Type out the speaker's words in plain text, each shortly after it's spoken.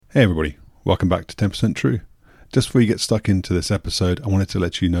Hey everybody, welcome back to 10% True. Just before you get stuck into this episode, I wanted to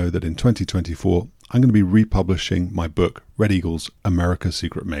let you know that in 2024, I'm going to be republishing my book, Red Eagles, America's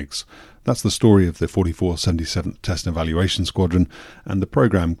Secret MiGs. That's the story of the 4477th Test and Evaluation Squadron and the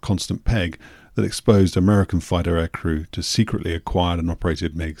program Constant Peg that exposed American fighter aircrew to secretly acquired and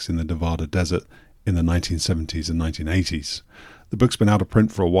operated MiGs in the Nevada desert in the 1970s and 1980s. The book's been out of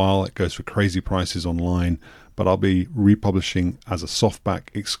print for a while, it goes for crazy prices online, but I'll be republishing as a softback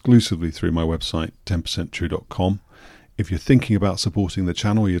exclusively through my website, 10percenttrue.com. If you're thinking about supporting the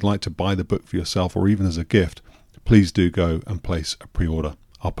channel, or you'd like to buy the book for yourself or even as a gift, please do go and place a pre-order.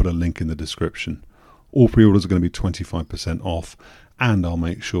 I'll put a link in the description. All pre-orders are going to be 25% off, and I'll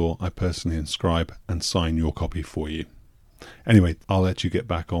make sure I personally inscribe and sign your copy for you. Anyway, I'll let you get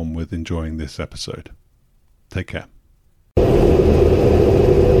back on with enjoying this episode. Take care.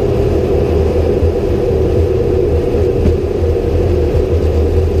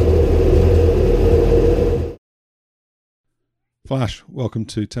 Flash, welcome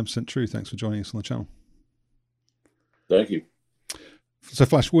to 10% True. Thanks for joining us on the channel. Thank you. So,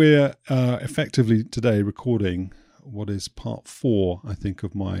 Flash, we're effectively today recording what is part 4, I think,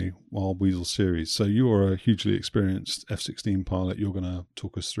 of my Wild Weasel series. So you are a hugely experienced F-16 pilot. You're going to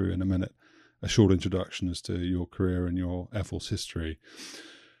talk us through in a minute a short introduction as to your career and your Air Force history.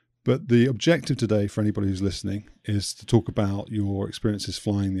 But the objective today for anybody who's listening is to talk about your experiences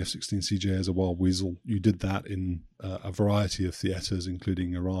flying the F-16CJ as a Wild Weasel. You did that in a variety of theatres,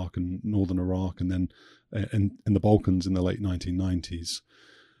 including Iraq and northern Iraq, and then in the Balkans in the late 1990s.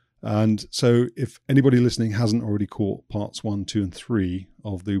 And so if anybody listening hasn't already caught parts 1, 2, and 3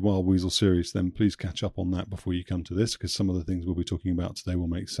 of the Wild Weasel series, then please catch up on that before you come to this, because some of the things we'll be talking about today will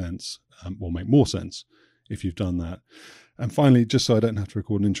make sense, will make more sense if you've done that. And finally, just so I don't have to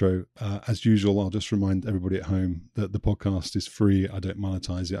record an intro, as usual, I'll just remind everybody at home that the podcast is free. I don't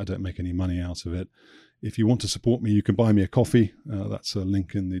monetize it. I don't make any money out of it. If you want to support me, you can buy me a coffee. That's a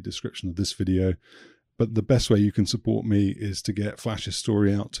link in the description of this video. But the best way you can support me is to get Flash's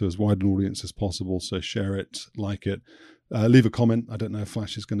story out to as wide an audience as possible. So share it, like it, leave a comment. I don't know if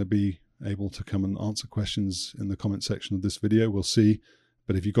Flash is going to be able to come and answer questions in the comment section of this video. We'll see.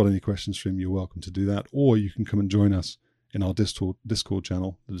 But if you've got any questions for him, you're welcome to do that. Or you can come and join us in our Discord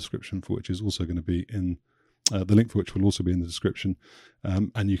channel, the description for which is also going to be in, the link for which will also be in the description.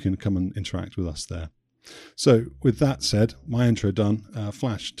 And you can come and interact with us there. So with that said, my intro done.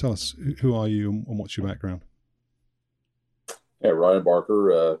 Flash, tell us, who are you and what's your background? Yeah, Ryan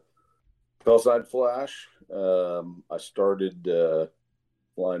Barker, Fellside Flash. I started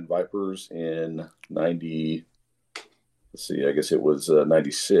flying Vipers in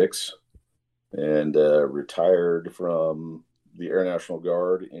 96, and retired from the Air National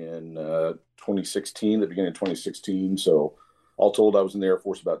Guard in 2016, the beginning of 2016. So all told, I was in the Air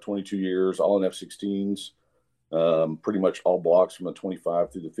Force about 22 years, all in F-16s, pretty much all blocks from the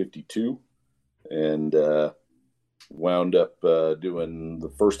 25 through the 52, and wound up doing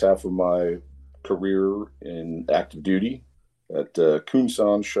the first half of my career in active duty at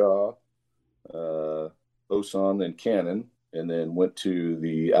Kunsan, Shaw, Osan, and Cannon, and then went to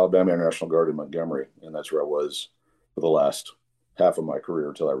the Alabama Air National Guard in Montgomery, and that's where I was for the last half of my career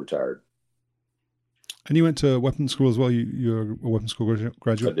until I retired. And you went to weapons school as well? You're a weapons school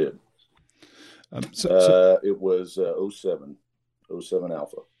graduate? I did. It was 07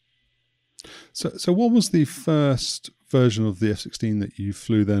 Alpha. So what was the first version of the F-16 that you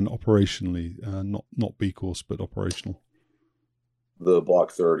flew then operationally, not B course, but operational? The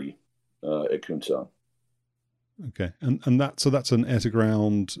Block 30 at Kunsan. Okay, and that's an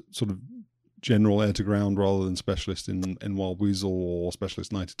air-to-ground, sort of general air-to-ground rather than specialist in Wild Weasel or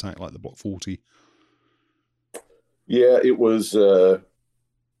specialist night attack like the Block 40? Yeah, it was the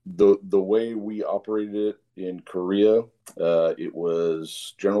way we operated it in Korea. It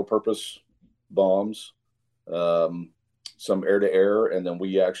was general purpose bombs, some air to air, and then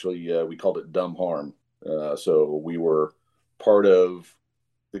we actually we called it dumb harm. So we were part of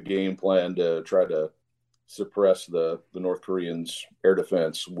the game plan to try to suppress the North Koreans' air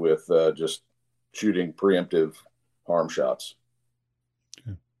defense with just shooting preemptive harm shots.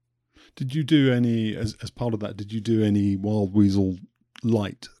 Okay. Did you do any, as part of that, did you do any Wild Weasel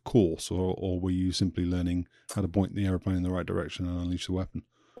light course, or were you simply learning how to point the airplane in the right direction and unleash the weapon?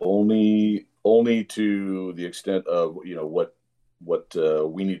 Only to the extent of what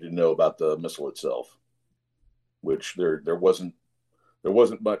we need to know about the missile itself, which there wasn't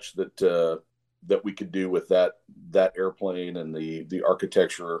much that we could do with that airplane and the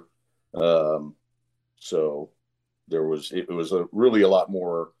architecture. So it was really a lot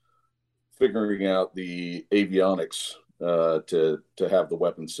more figuring out the avionics to have the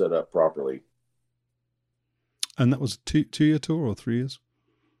weapon set up properly. And that was a two-year tour or 3 years?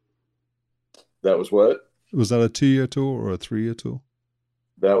 That was what? Was that a 2-year tour or a 3-year tour?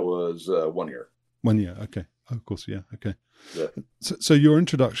 That was 1 year. 1 year, okay. Oh, of course, yeah, okay. Yeah. So your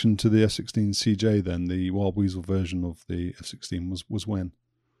introduction to the F-16 CJ, then, the Wild Weasel version of the F-16, was when?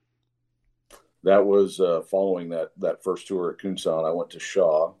 That was following that first tour at Kunsan. I went to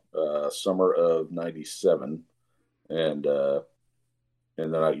Shaw, summer of '97, and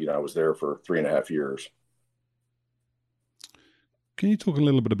then I was there for 3.5 years. Can you talk a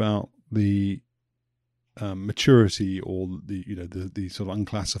little bit about the maturity, or the sort of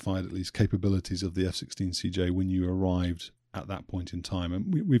unclassified, at least, capabilities of the F-16 CJ when you arrived at that point in time?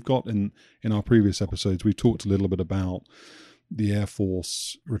 And we've got in our previous episodes, we've talked a little bit about the Air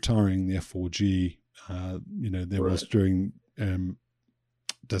Force retiring the F-4G. There was during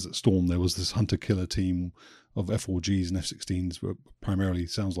Desert Storm, there was this hunter-killer team of F-4Gs and F-16s, were primarily,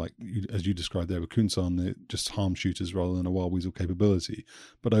 sounds like, as you described there with Kunsan, they're just harm shooters rather than a Wild Weasel capability.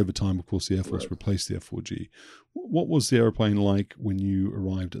 But over time, of course, the Air Force replaced the F-4G. What was the airplane like when you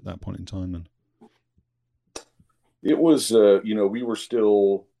arrived at that point in time then? It was, we were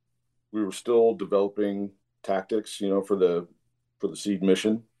still developing tactics, for the SEAD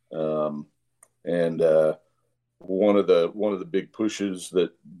mission, and one of the big pushes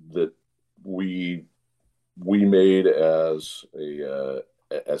that we made as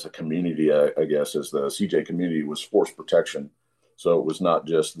a community, I guess, as the CJ community, was force protection. So it was not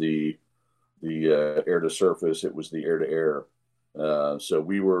just the air to surface; it was the air to air. So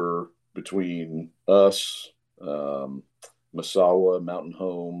we were, between us, Misawa, Mountain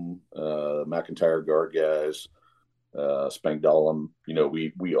Home, McIntyre Guard guys, Spangdahlem,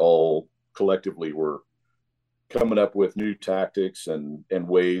 we all collectively were coming up with new tactics and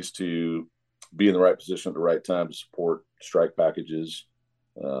ways to be in the right position at the right time to support strike packages.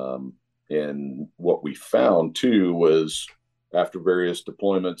 And what we found too was, after various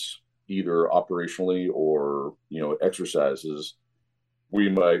deployments, either operationally or exercises, we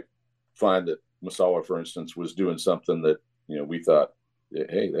might find that Misawa, for instance, was doing something that we thought,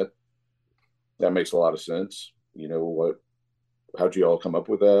 hey, that makes a lot of sense. How'd you all come up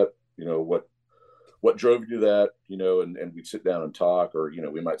with that? What drove you to that? And we'd sit down and talk, or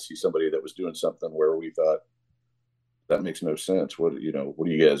we might see somebody that was doing something where we thought, that makes no sense. What are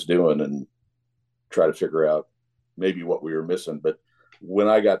you guys doing? And try to figure out maybe what we were missing. But when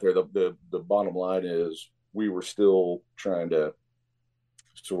I got there, the bottom line is, we were still trying to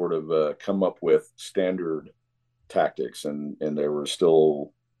sort of come up with standard tactics, and there were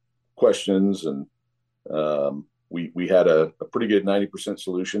still questions, and we had a pretty good 90%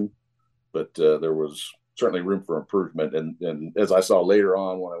 solution, but there was certainly room for improvement. And as I saw later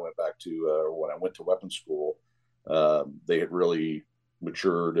on, when I went back to when I went to weapons school, they had really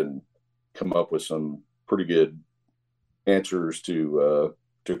matured and come up with some pretty good answers to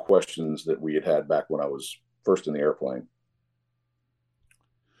questions that we had back when I was first in the airplane.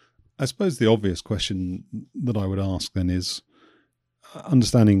 I suppose the obvious question that I would ask then is,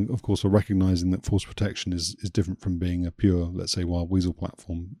 understanding, of course, or recognizing that force protection is different from being a pure, let's say, Wild Weasel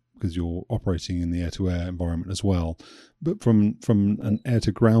platform, because you're operating in the air-to-air environment as well. But from an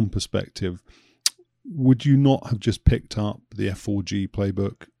air-to-ground perspective, would you not have just picked up the F-4G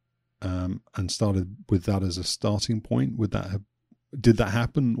playbook and started with that as a starting point? Did that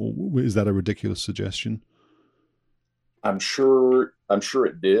happen, or is that a ridiculous suggestion? I'm sure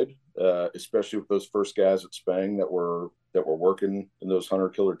it did, especially with those first guys at Spang that were working in those hunter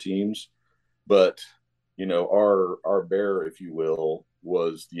killer teams. But our bear, if you will,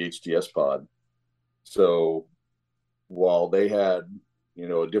 was the HTS pod. So while they had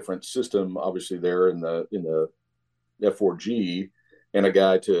a different system, obviously there in the F4G, and a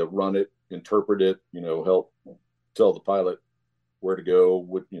guy to run it, interpret it, help tell the pilot where to go,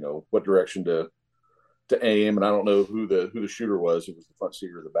 what direction to aim. And I don't know who the shooter was. It was the front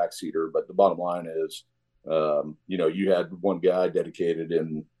seater or the back seater. But the bottom line is, you had one guy dedicated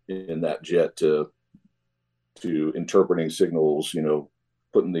in that jet to interpreting signals,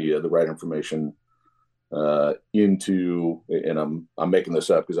 putting the right information into, and I'm making this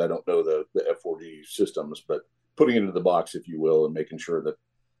up because I don't know the F4G systems, but putting it into the box, if you will, and making sure that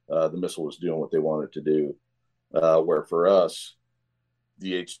the missile was doing what they wanted to do. Where for us,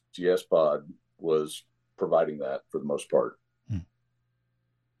 the HTS pod was providing that for the most part.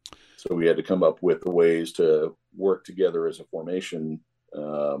 So we had to come up with ways to work together as a formation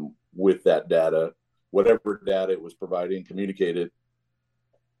with that data, whatever data it was providing, communicate it,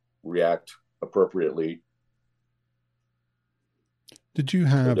 react appropriately. Did you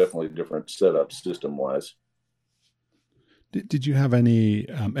have definitely different setup system wise? Did you have any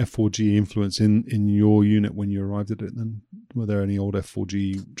F4G influence in your unit when you arrived at it then? Were there any old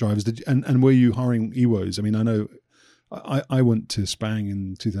F4G drivers? And were you hiring EWOs? I mean, I know I went to Spang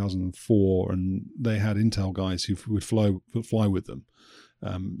in 2004 and they had Intel guys who would fly with them.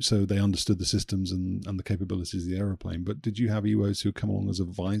 So they understood the systems and the capabilities of the aeroplane. But did you have EWOs who come along as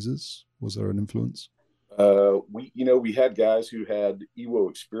advisors? Was there an influence? We had guys who had EWO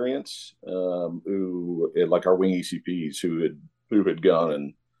experience, who like our wing ECPs who had gone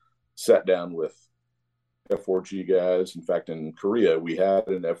and sat down with F4G guys. In fact, in Korea, we had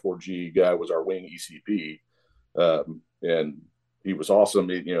an F4G guy was our wing ECP, and he was awesome.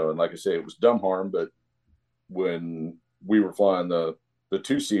 And like I say, it was dumb harm, but when we were flying the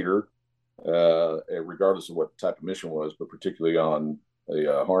two-seater, regardless of what type of mission was, but particularly on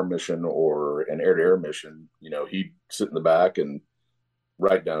a harm mission or an air-to-air mission, he'd sit in the back and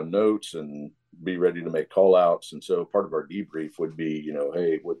write down notes and be ready to make call outs. And so part of our debrief would be,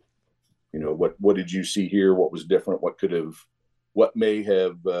 hey, what did you see here? What was different? What may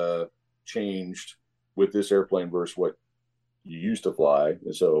have changed with this airplane versus what you used to fly?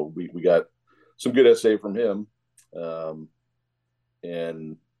 And so we got some good SA from him.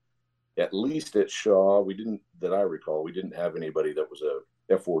 And at least at Shaw, that I recall, we didn't have anybody that was a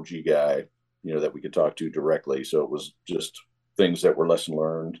F4G guy, that we could talk to directly. So it was just things that were lessons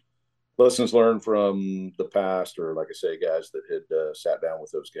learned from the past, or like I say, guys that had sat down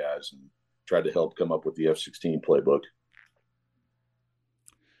with those guys and tried to help come up with the F-16 playbook.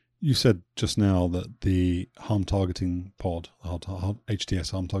 You said just now that the harm targeting pod,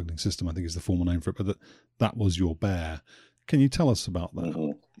 HTS harm targeting system, I think is the formal name for it, but that was your bear. Can you tell us about that?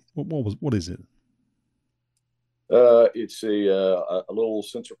 Mm-hmm. What is it? It's a little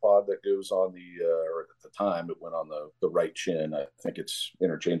sensor pod that goes on or at the time it went on the right chin. I think it's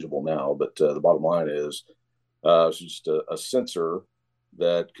interchangeable now, but the bottom line is it's just a sensor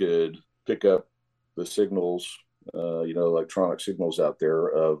that could pick up the signals, electronic signals out there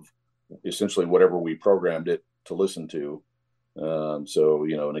of essentially whatever we programmed it to listen to. So,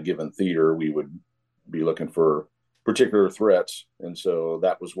 in a given theater, we would be looking for particular threats. And so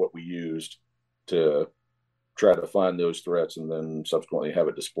that was what we used to try to find those threats and then subsequently have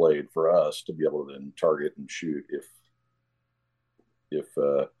it displayed for us to be able to then target and shoot if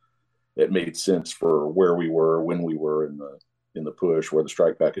it made sense for where we were, when we were in the push, where the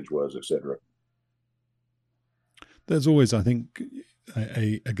strike package was, etc. There's always, I think,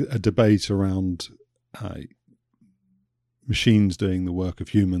 a debate around machines doing the work of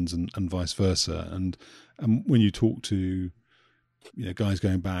humans and vice versa. And when you talk to guys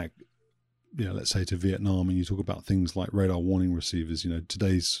going back, let's say to Vietnam, and you talk about things like radar warning receivers,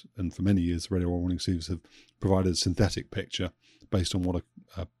 today's, and for many years, radar warning receivers have provided a synthetic picture based on what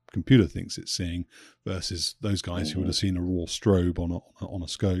a computer thinks it's seeing versus those guys who would have seen a raw strobe on a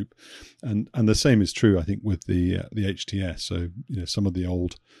scope. And the same is true, I think, with the HTS. So, some of the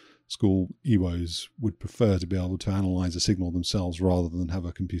old school EWOs would prefer to be able to analyze a signal themselves rather than have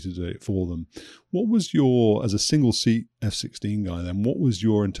a computer do it for them. What was as a single seat F-16 guy then, what was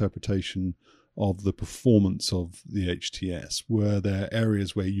your interpretation of the performance of the HTS? Were there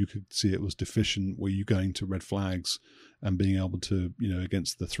areas where you could see it was deficient? Were you going to red flags and being able to,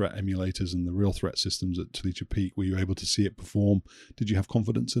 against the threat emulators and the real threat systems at Telecha Peak, were you able to see it perform? Did you have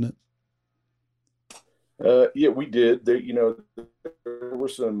confidence in it? Yeah, we did. There were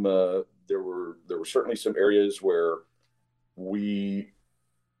some. There were certainly some areas where we,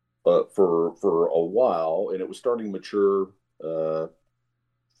 for a while, and it was starting to mature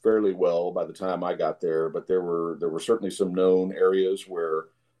fairly well by the time I got there. But there were certainly some known areas where,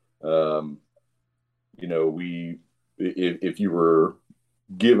 if you were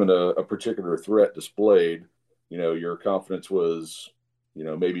given a particular threat displayed, your confidence was,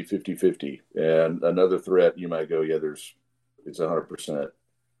 maybe 50-50. And another threat, you might go, yeah, it's 100%.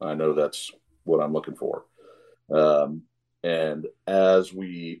 I know that's what I'm looking for. And as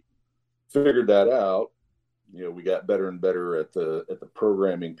we figured that out, we got better and better at the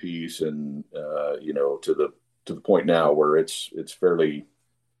programming piece, and to the point now where it's fairly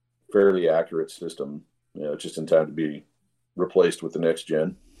accurate system. Just in time to be replaced with the next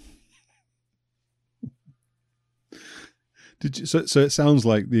gen. So it sounds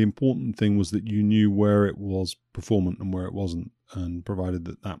like the important thing was that you knew where it was performant and where it wasn't, and provided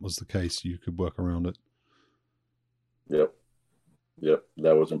that was the case, you could work around it. Yep.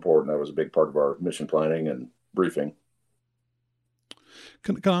 That was important. That was a big part of our mission planning and briefing.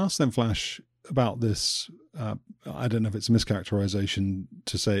 Can I ask then, Flash, about this? I don't know if it's a mischaracterization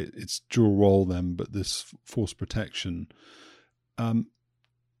to say it's dual role then, but this force protection.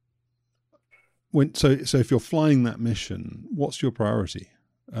 So if you're flying that mission, what's your priority?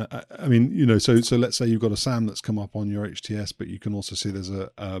 I mean, you know, so let's say you've got a SAM that's come up on your HTS, but you can also see there's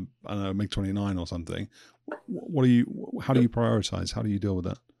a I don't know, MiG-29 or something. How do you prioritize? How do you deal with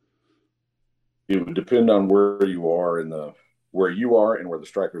that? It would depend on where you are and where the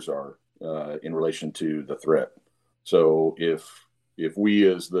strikers are in relation to the threat. So if we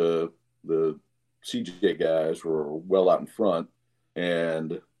as the CJ guys were well out in front,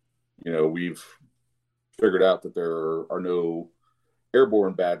 and you know we've figured out that there are no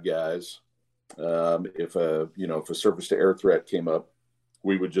airborne bad guys, if a surface to air threat came up,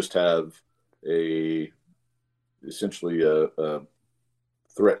 we would just have essentially a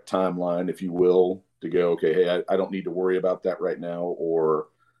threat timeline, if you will, to go, okay, hey, I don't need to worry about that right now, or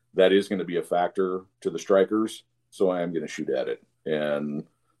that is going to be a factor to the strikers, so I am going to shoot at it. And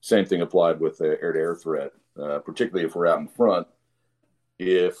same thing applied with the air-to-air threat, particularly if we're out in front.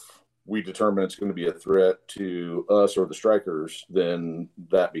 If we determine it's going to be a threat to us or the strikers, then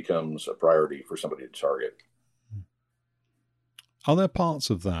that becomes a priority for somebody to target. Are there parts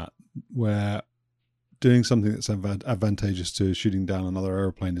of that where doing something that's advantageous to shooting down another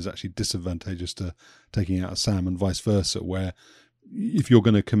aeroplane is actually disadvantageous to taking out a SAM, and vice versa, where if you're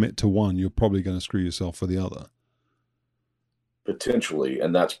going to commit to one, you're probably going to screw yourself for the other? Potentially,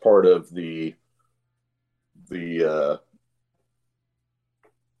 and that's part of the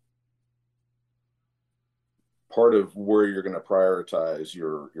part of where you're going to prioritize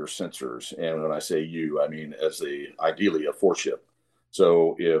your sensors. And when I say you, I mean ideally a 4-ship.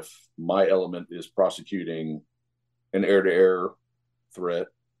 So if my element is prosecuting an air-to-air threat,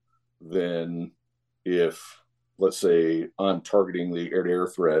 then if, let's say, I'm targeting the air-to-air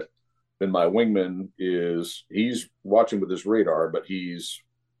threat, then my wingman he's watching with his radar, but he's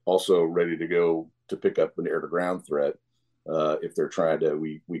also ready to go to pick up an air-to-ground threat. If they're trying to,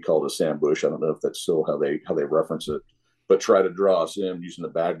 we call it a ambush. I don't know if that's still how they reference it, but try to draw us in using the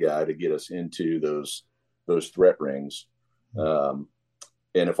bad guy to get us into those threat rings.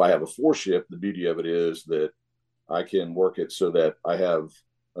 And if I have a 4-ship, the beauty of it is that I can work it so that I have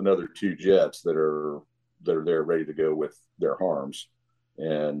another 2 jets that are there ready to go with their harms,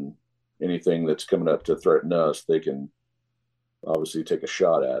 and anything that's coming up to threaten us, they can obviously take a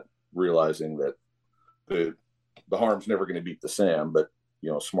shot at, realizing that the harm's never going to beat the SAM, but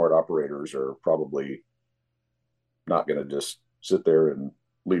you know, smart operators are probably not going to just sit there and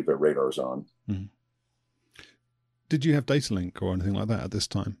leave their radars on. Mm-hmm. Did you have data link or anything like that at this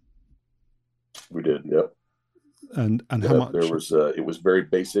time? We did, yep. And how much? There was it was very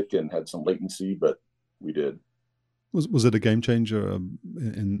basic and had some latency, but we did. Was it a game changer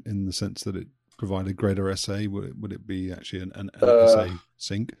in the sense that it provided greater SA? Would it be actually an SA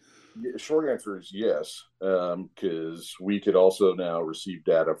sync? Short answer is yes, because we could also now receive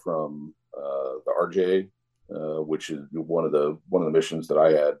data from the RJ, which is one of the missions that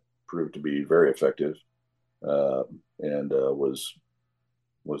I had proved to be very effective, and was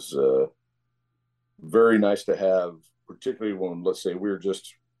very nice to have, particularly when, let's say, we were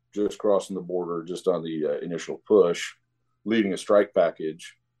just crossing the border, just on the initial push, leading a strike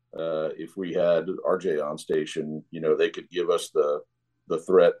package. If we had RJ on station, you know, they could give us the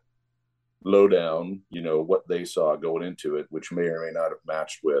threat lowdown, you know, what they saw going into it, which may or may not have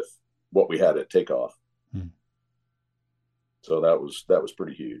matched with what we had at takeoff. So that was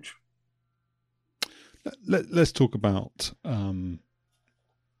pretty huge. Let's talk about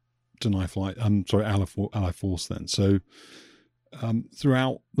deny flight. Ally Force then. So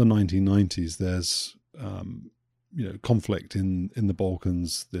throughout the 1990s, there's conflict in the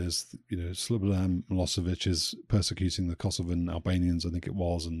Balkans. There's Slobodan Milosevic is persecuting the Kosovan Albanians, I think it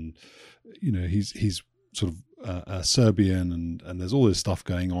was, and he's sort of Serbian, and there's all this stuff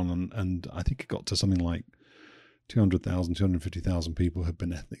going on, and I think it got to something like 250,000 people had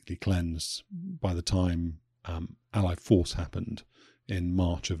been ethnically cleansed by the time Allied Force happened in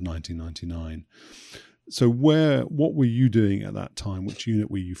March of 1999. So what were you doing at that time? Which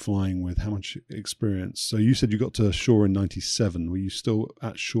unit were you flying with? How much experience? So you said you got to shore in 97. Were you still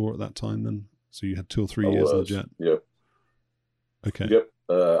at shore at that time then? So you had 2 or 3 years in the jet? Yep. Okay. Yep.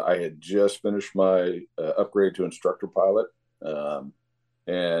 I had just finished my upgrade to instructor pilot.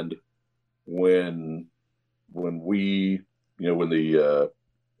 And when we, when the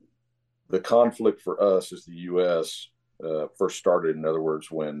conflict for us as the U.S. First started, in other words,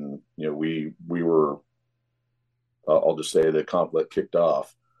 when, we were, I'll just say the conflict kicked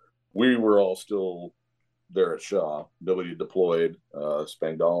off, we were all still there at Shaw. Nobody deployed.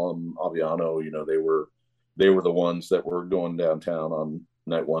 Spangdahlem, Aviano, they were the ones that were going downtown on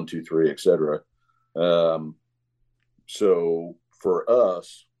night 1, 2, 3, etc. So for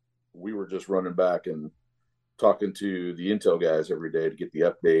us, we were just running back and talking to the intel guys every day to get the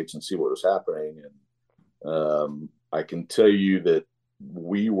updates and see what was happening. And I can tell you that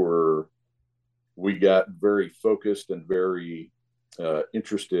we got very focused and very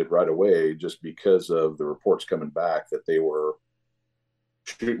interested right away, just because of the reports coming back that they were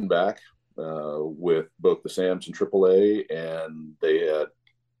shooting back with both the SAMs and AAA, and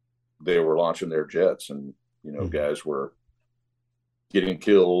they were launching their jets, and guys were getting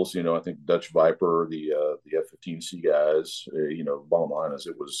kills. I think Dutch Viper, the F-15C guys. Bottom line is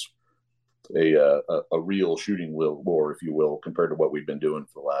it was a real shooting war, if you will, compared to what we've been doing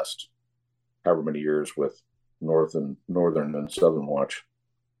for the last however many years with Northern and Southern Watch.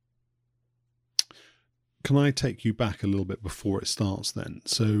 Can I take you back a little bit before it starts then?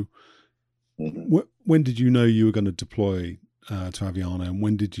 So when did you know you were going to deploy to Aviano, and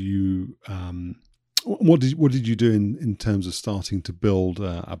when did you what did you do in terms of starting to build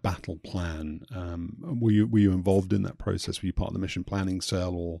a battle plan? Were you involved in that process? Were you part of the mission planning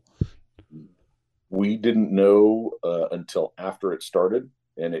cell? Or we didn't know until after it started,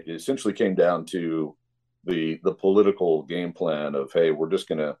 and it essentially came down to the political game plan of, hey, we're just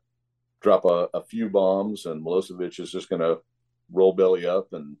going to drop a few bombs, and Milosevic is just going to roll belly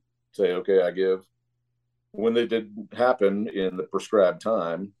up and say, okay, I give. When they did happen in the prescribed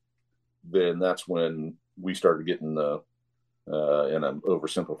time, then that's when we started getting the, and I'm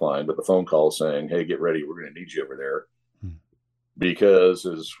oversimplifying, but the phone call saying, hey, get ready, we're going to need you over there. Because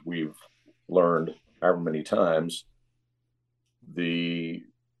as we've learned however many times, the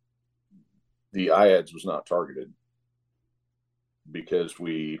IADS was not targeted, because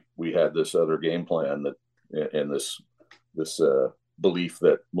we had this other game plan that, and this belief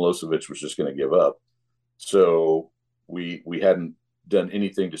that Milosevic was just going to give up. So we hadn't done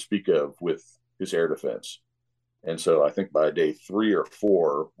anything to speak of with his air defense. And so I think by day 3 or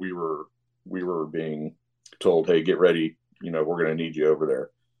 4, we were being told, hey, get ready, we're going to need you over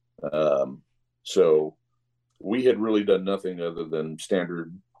there. So we had really done nothing other than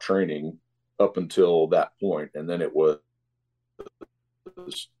standard training up until that point. And then it was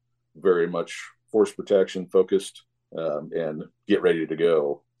very much force protection focused, and get ready to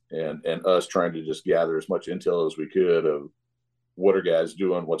go. And us trying to just gather as much intel as we could of what are guys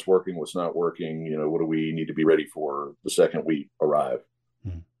doing, what's working, what's not working, what do we need to be ready for the second we arrive.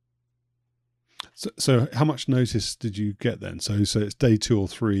 So how much notice did you get then? So it's day 2 or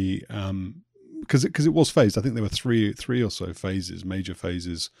 3, because it was phased. I think there were three or so phases, major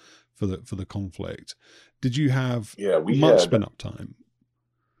phases for the conflict. Did you have much spin up time?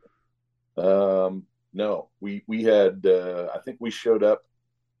 No, we had, I think we showed up,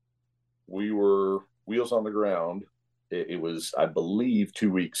 we were wheels on the ground. It was, I believe,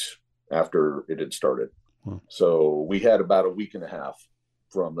 2 weeks after it had started. So we had about a week and a half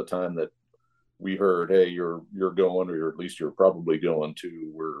from the time that we heard, hey, you're going, or at least you're probably going,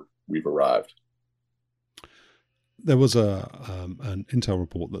 to where we've arrived. There was an intel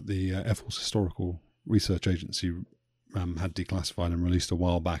report that the Air Force Historical Research Agency had declassified and released a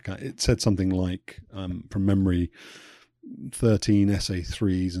while back. It said something like, from memory, 13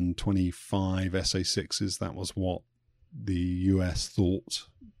 SA3s and 25 SA6s. That was what the US thought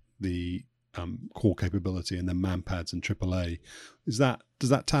the core capability, and then MANPADS and AAA. Does that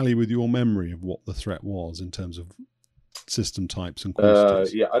tally with your memory of what the threat was in terms of system types and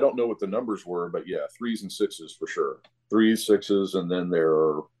quantities? Yeah, I don't know what the numbers were, but yeah, 3s and 6s for sure. 3s, 6s, and then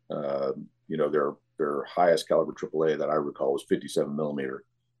their highest caliber AAA that I recall was 57 millimeter.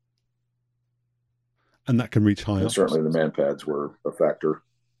 And that can reach high and up. Certainly the MANPADS were a factor.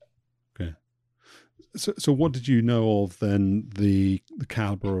 Okay. So what did you know of then the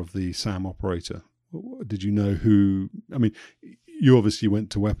caliber of the SAM operator? Did you know who? I mean, you obviously went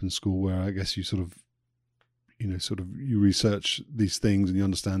to weapons school, where I guess you you research these things and you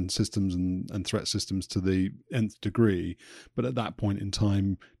understand systems and threat systems to the nth degree. But at that point in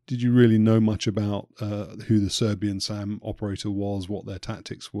time, did you really know much about who the Serbian SAM operator was, what their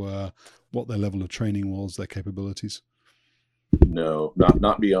tactics were, what their level of training was, their capabilities? No,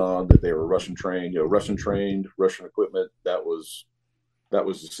 not beyond that they were Russian trained, Russian trained, Russian equipment. That was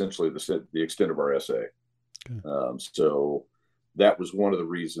essentially the extent of our essay. Okay. So that was one of the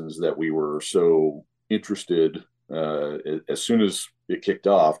reasons that we were so interested as soon as it kicked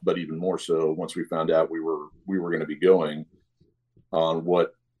off, but even more so once we found out we were going to be going on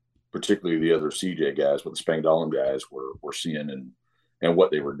what particularly the other CJ guys, what the Spangdahlem guys were seeing and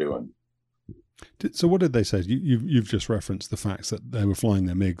what they were doing. So what did they say? You've just referenced the facts that they were flying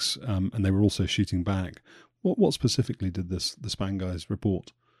their MiGs and they were also shooting back. What specifically did the Spang guys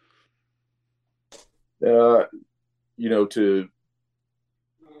report?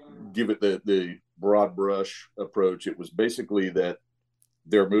 give it the broad brush approach, it was basically that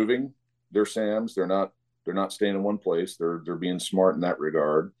they're moving, they're SAMs, they're not staying in one place. They're being smart in that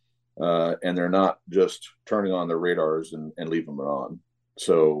regard, and they're not just turning on their radars and leaving them on.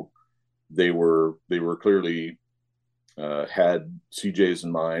 So they were clearly had CJs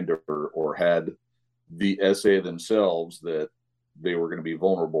in mind, or had the SA themselves, that they were going to be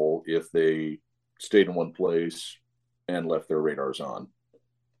vulnerable if they stayed in one place and left their radars on.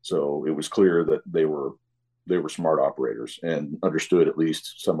 So it was clear that they were smart operators and understood at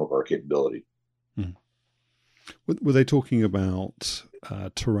least some of our capability. Hmm. Were they talking about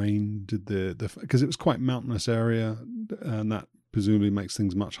terrain? Did because it was quite mountainous area, and that presumably makes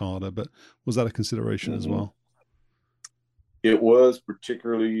things much harder. But was that a consideration as well? It was,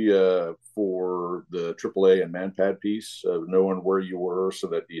 particularly for the AAA and manpad piece, of knowing where you were, so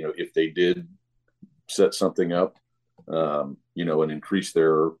that if they did set something up, and increase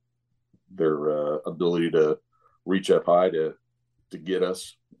their ability to reach up high to get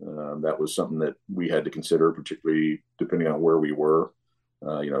us. That was something that we had to consider, particularly depending on where we were,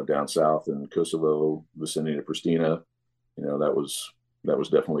 down south in Kosovo, vicinity of Pristina. That was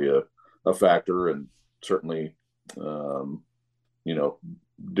definitely a factor, and certainly,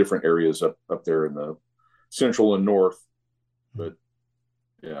 different areas up there in the central and north. But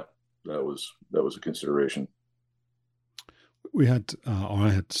yeah, that was a consideration. We had, or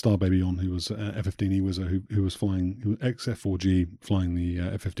I had Starbaby on, who was F-15E wizard, who was flying, ex F4G, flying the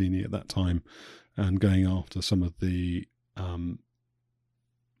F-15E at that time, and going after some of the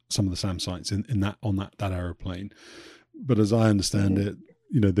SAM sites on that aeroplane. But as I understand it,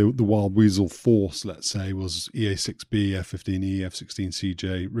 the Wild Weasel force, let's say, was EA-6B, F-15E,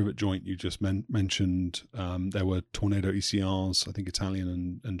 F-16CJ, Rivet Joint. You just mentioned there were Tornado ECRs, I think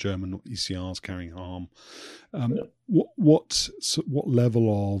Italian and German ECRs carrying harm. What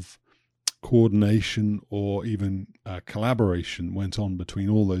level of coordination or even collaboration went on between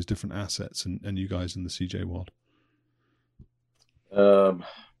all those different assets and you guys in the CJ world?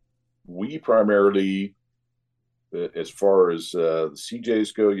 We primarily, as far as the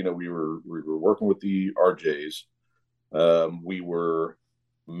CJs go, we were working with the RJs. We were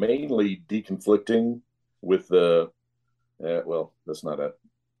mainly deconflicting with the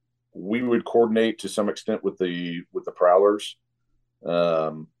we would coordinate to some extent with the prowlers,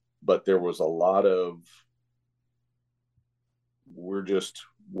 but there was a lot of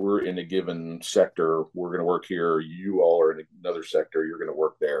we're in a given sector, we're going to work here, you all are in another sector, you're going to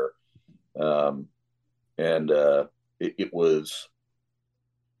work there. And it was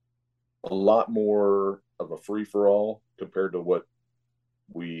a lot more of a free-for-all compared to what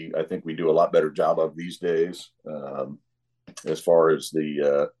I think we do a lot better job of these days, as far as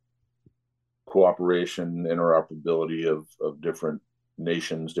the cooperation, interoperability of different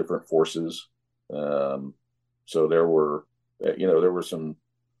nations, different forces. So there were some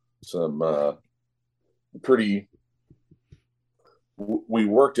pretty. We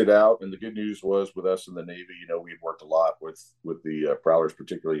worked it out, and the good news was, with us in the Navy, we'd worked a lot with the prowlers,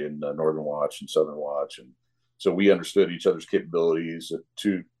 particularly in Northern Watch and Southern Watch, and so we understood each other's capabilities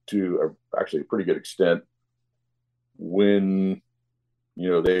to actually a pretty good extent. When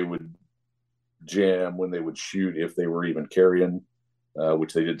they would jam, when they would shoot, if they were even carrying,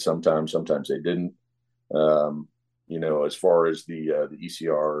 which they did sometimes they didn't. As far as the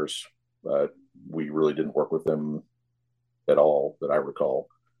ECRs, we really didn't work with them at all that I recall.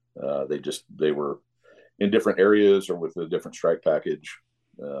 They were in different areas or with a different strike package.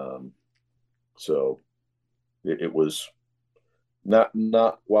 So it was not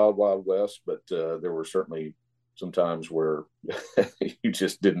wild west, but there were certainly some times where you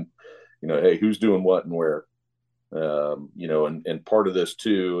just didn't, hey, who's doing what and where. And part of this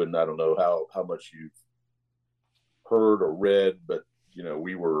too, and I don't know how much you've heard or read, but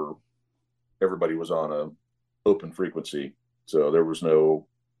everybody was on a open frequency, so there was no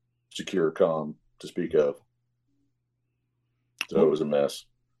secure comm to speak of. So it was a mess.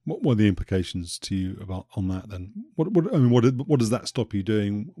 What were the implications to you on that then? What does that stop you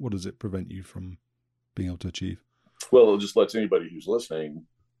doing? What does it prevent you from being able to achieve? Well, it just lets anybody who's listening,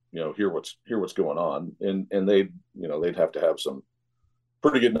 hear what's going on, and they'd have to have some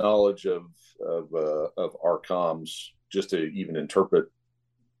pretty good knowledge of our comms just to even interpret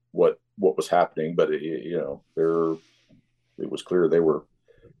what was happening. But it was clear they were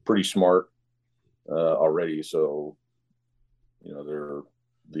pretty smart already. So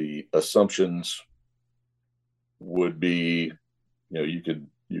the assumptions would be, you could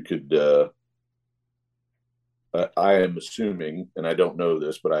I am assuming, and I don't know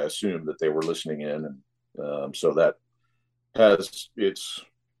this, but I assume that they were listening in, and so that has its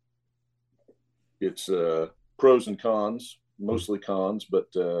it's pros and cons, mostly cons, but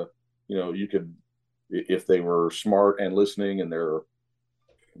you could, if they were smart and listening, and their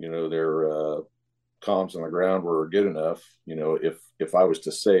comms on the ground were good enough, if I was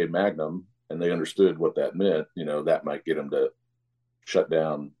to say Magnum and they understood what that meant, that might get them to shut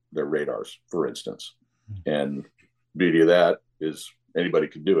down their radars, for instance. And beauty of that is anybody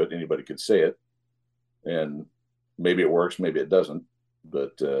could do it, anybody could say it, and maybe it works, maybe it doesn't.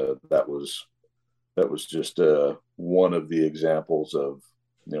 But that was just one of the examples of,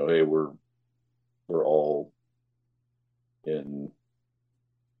 hey, we're all in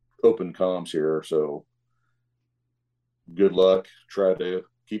open comms here, so good luck. Try to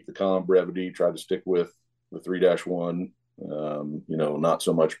keep the comm brevity. Try to stick with the 3-1. Not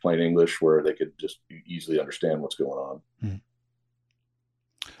so much plain English where they could just easily understand what's going on.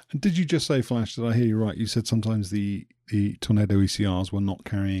 And did you just say, Flash, did I hear you right? You said sometimes the Tornado ECRs were not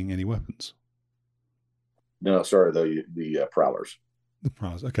carrying any weapons. No, sorry, the Prowlers. The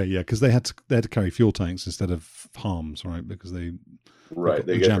Prowlers, okay, yeah, because they had to carry fuel tanks instead of harms, right? Because they get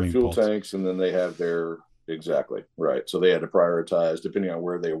their fuel tanks, and then they have their exactly right. So they had to prioritize depending on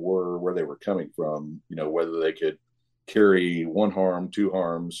where they were coming from. Whether they could carry 1 harm, 2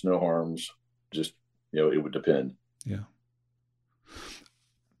 harms, no harms. Just it would depend. Yeah.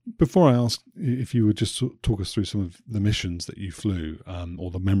 Before I ask if you would just talk us through some of the missions that you flew,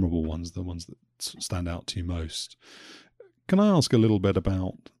 or the memorable ones, the ones that stand out to you most, can I ask a little bit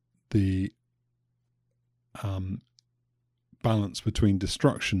about the balance between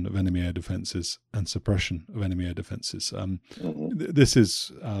destruction of enemy air defences and suppression of enemy air defences? This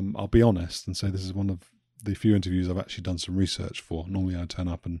is, I'll be honest and say, this is one of the few interviews I've actually done some research for. Normally I turn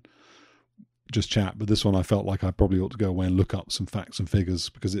up and just chat, but this one I felt like I probably ought to go away and look up some facts and figures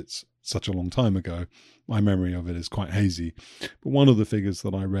because it's such a long time ago. My memory of it is quite hazy. But one of the figures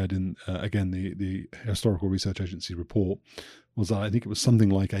that I read in, again, the Historical Research Agency report was, I think it was something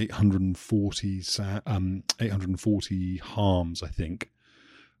like 840 harms, I think.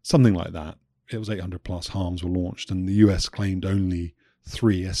 Something like that. It was 800 plus harms were launched, and the US claimed only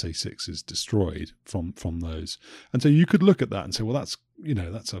 3 SA-6s destroyed from those. And so you could look at that and say, well, that's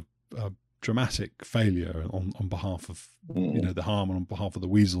a dramatic failure on behalf of the harm and on behalf of the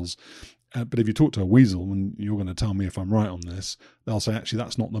weasels. But if you talk to a weasel, and you're going to tell me if I'm right on this, they'll say, actually,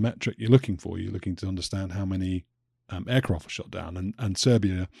 that's not the metric you're looking for. You're looking to understand how many aircraft were shot down. And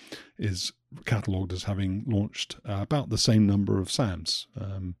Serbia is catalogued as having launched about the same number of SAMs,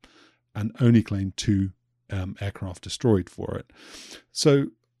 and only claimed 2 aircraft destroyed for it. So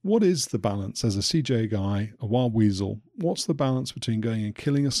what is the balance as a CJ guy, a wild weasel? What's the balance between going and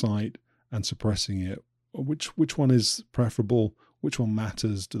killing a site and suppressing it? Which one is preferable? Which one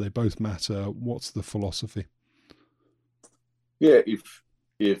matters? Do they both matter? What's the philosophy? Yeah, if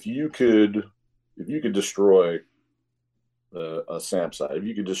you could destroy a SAM site, if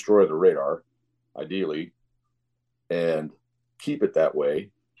you could destroy the radar, ideally, and keep it that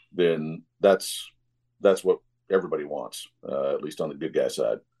way, then that's what everybody wants, at least on the good guy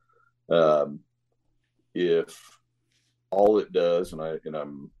side. If all it does, and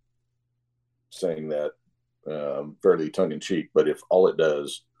I'm saying that fairly tongue in cheek, but if all it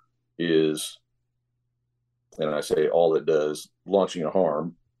does is, and I say all it does, launching a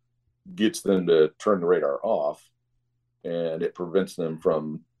harm, gets them to turn the radar off, and it prevents them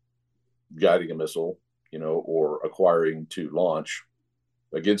from guiding a missile, or acquiring to launch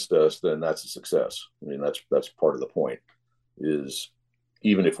against us, then that's a success. I mean, that's part of the point, is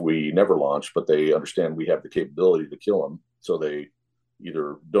even if we never launch, but they understand we have the capability to kill them, so they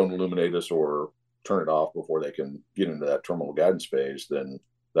either don't illuminate us or turn it off before they can get into that terminal guidance phase, then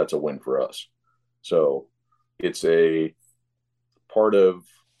that's a win for us. So it's a part of,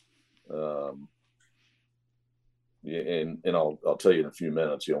 and I'll tell you in a few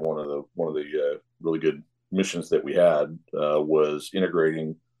minutes, one of the really good missions that we had was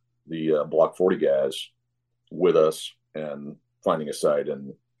integrating the Block 40 guys with us and finding a site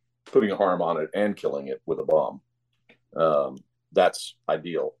and putting a harm on it and killing it with a bomb. That's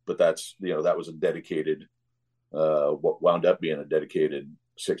ideal, but that's, that was a dedicated, what wound up being a dedicated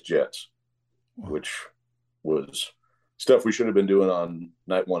 6 jets, which was stuff we should have been doing on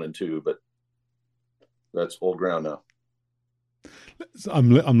night 1 and 2, but that's old ground now. I'm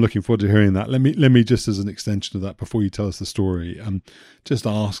looking forward to hearing that. Let me just, as an extension of that, before you tell us the story, just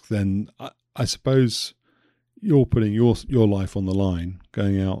ask then, I suppose you're putting your life on the line,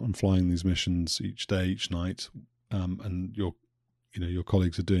 going out and flying these missions each day, each night, and your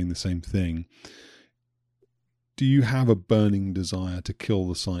colleagues are doing the same thing. Do you have a burning desire to kill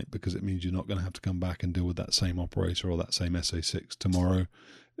the site because it means you're not going to have to come back and deal with that same operator or that same SA-6 tomorrow?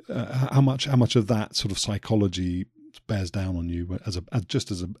 how much of that sort of psychology bears down on you as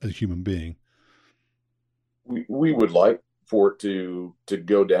a human being? We would like for it to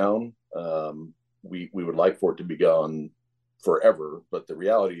go down. We would like for it to be gone forever, but the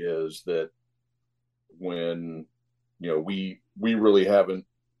reality is that when we really haven't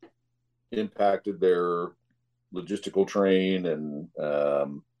impacted their logistical train, and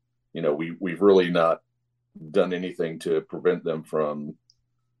we've really not done anything to prevent them from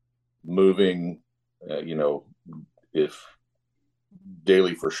moving, if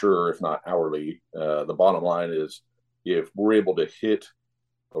daily for sure, if not hourly. The bottom line is, if we're able to hit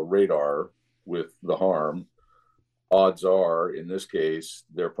a radar with the harm, odds are in this case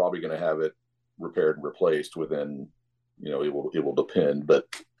they're probably going to have it repaired and replaced within, it will depend, but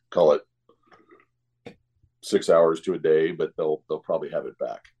call it 6 hours to a day, but they'll probably have it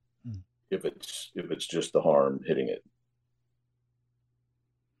back if it's just the harm hitting it.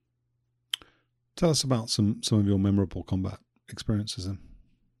 Tell us about some of your memorable combat experiences then.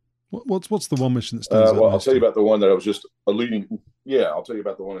 What's the one mission that stands out? Well, I'll tell you about the one that I was just alluding. Yeah, I'll tell you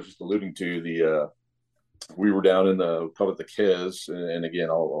about the one I was just alluding to. We were down in call it the Kez, and again,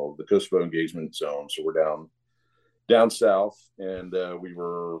 all the Kosovo engagement zone. So we're down south, and you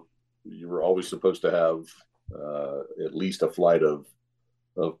were always supposed to have at least a flight of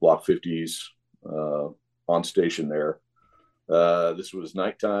Block 50s on station there. This was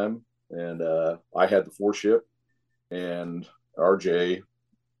nighttime, and I had the foreship, and RJ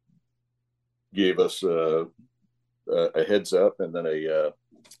gave us a heads up, and then a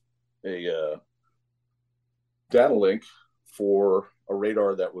data link for a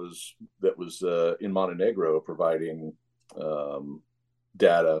radar that was in Montenegro, providing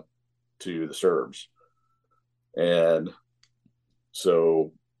data to the Serbs. And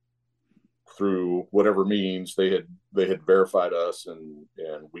so through whatever means, they had verified us, and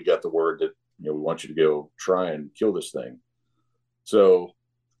we got the word that, we want you to go try and kill this thing. So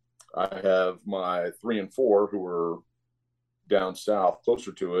I have my 3 and 4 who are down south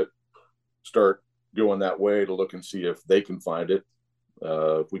closer to it start going that way to look and see if they can find it,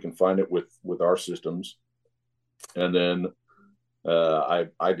 if we can find it with our systems. And then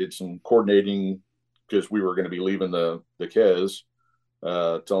I did some coordinating, because we were going to be leaving the Kez.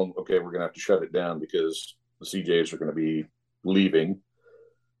 Tell them, okay, we're going to have to shut it down because the CJs are going to be leaving,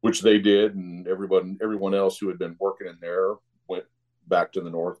 which they did, and everyone else who had been working in there went back to the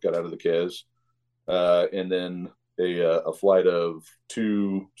north, got out of the Kez, and then a flight of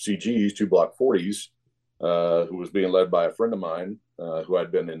 2 CGs, 2 Block 40s, who was being led by a friend of mine who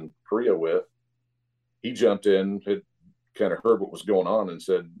I'd been in Korea with. He jumped in, had kind of heard what was going on, and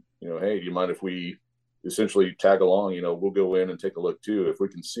said, hey, do you mind if we essentially tag along? We'll go in and take a look too if we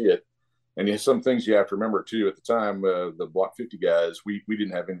can see it. And some things you have to remember too. At the time, the Block 50 guys, we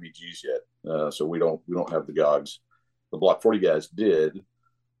didn't have NVGs yet, so we don't have the GOGs. The Block 40 guys did,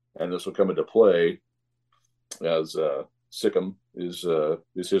 and this will come into play as Sikkim is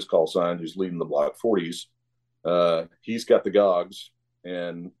his call sign, who's leading the Block 40s. He's got the GOGs,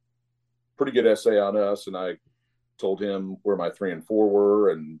 and pretty good essay on us, and I told him where my 3 and 4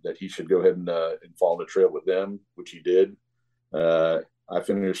 were, and that he should go ahead and follow the trail with them, which he did. I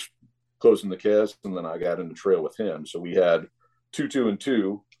finished closing the Kez, and then I got in the trail with him. So we had 2, 2, and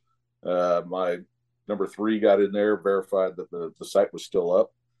 2. My number 3 got in there, verified that the site was still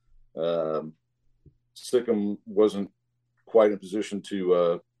up. Sikkim wasn't quite in position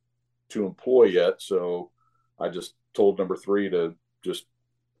to employ yet, so I just told number 3 to just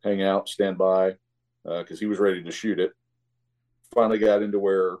hang out, stand by, because he was ready to shoot it. Finally got into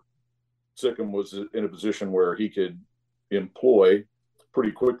where Sikkim was in a position where he could employ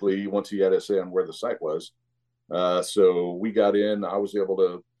pretty quickly once he had SA on where the site was. So we got in. I was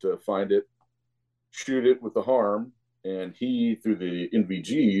able to find it, shoot it with the harm, and he, through the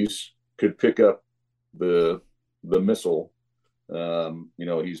NVGs, could pick up the missile.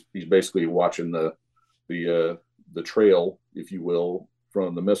 He's basically watching the trail, if you will,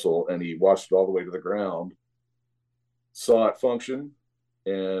 from the missile, and he watched it all the way to the ground, saw it function,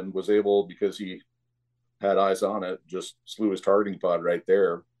 and was able, because he had eyes on it, just slew his targeting pod right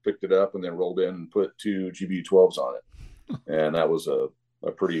there, picked it up, and then rolled in and put 2 GBU-12s on it. And that was a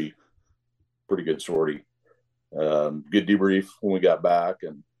pretty good sortie. Good debrief when we got back,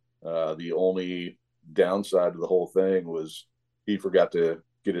 and the only downside to the whole thing was he forgot to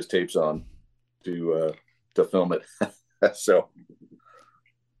get his tapes on to film it. So,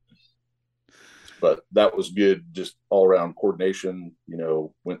 but that was good, just all around coordination,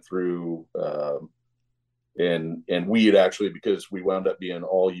 went through, and we had actually, because we wound up being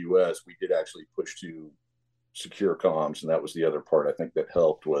all US, we did actually push to secure comms, and that was the other part I think that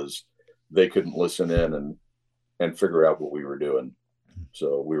helped, was they couldn't listen in and figure out what we were doing.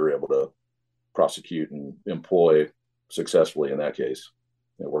 So we were able to prosecute and employ successfully in that case.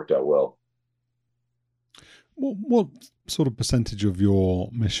 It worked out well. What sort of percentage of your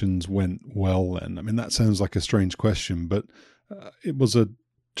missions went well then? I mean, that sounds like a strange question, but it was a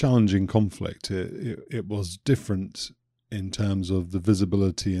challenging conflict. It was different in terms of the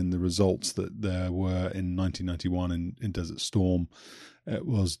visibility and the results that there were in 1991 in Desert Storm. It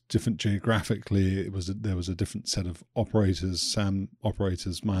was different geographically. There was a different set of operators, SAM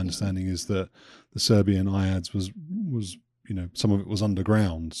operators. My understanding is that the Serbian IADS was some of it was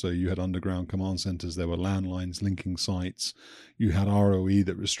underground. So you had underground command centers. There were landlines linking sites. You had ROE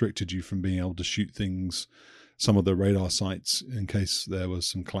that restricted you from being able to shoot things, some of the radar sites, in case there was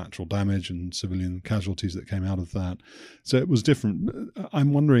some collateral damage and civilian casualties that came out of that. So it was different.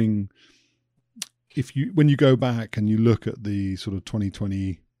 I'm wondering when you go back and you look at the sort of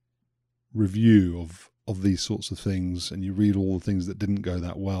 2020 review of these sorts of things, and you read all the things that didn't go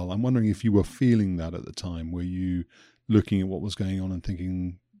that well, I'm wondering if you were feeling that at the time. Were you looking at what was going on and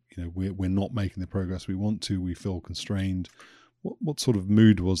thinking, we're not making the progress we want to, we feel constrained? What sort of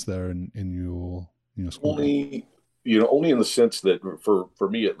mood was there in your school? Only in the sense that for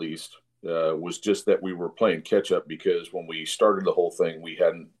me at least, was just that we were playing catch up, because when we started the whole thing, we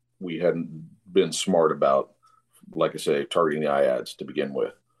hadn't been smart about, like I say, targeting the IADS to begin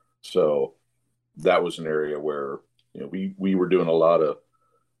with. So that was an area where we were doing a lot of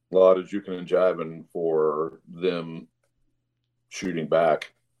juking and jiving for them shooting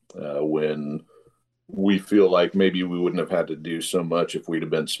back, when we feel like maybe we wouldn't have had to do so much if we'd have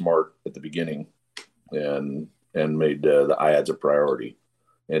been smart at the beginning and made the IADS a priority.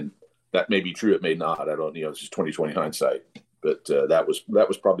 And that may be true. It may not. I don't. It's just 2020 hindsight. But that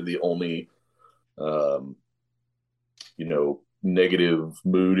was probably the only negative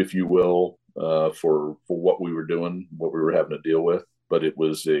mood, if you will, for what we were doing, what we were having to deal with. But it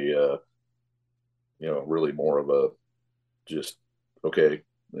was really more of a just, okay,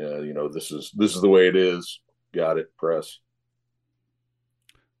 this is the way it is. Got it. Press.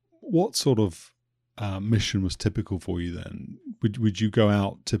 What sort of mission was typical for you then? Would you go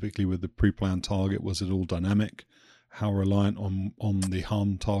out typically with the pre-planned target? Was it all dynamic? How reliant on the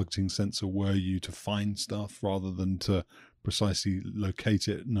harm targeting sensor were you to find stuff rather than to precisely locate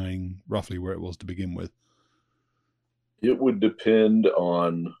it, knowing roughly where it was to begin with? It would depend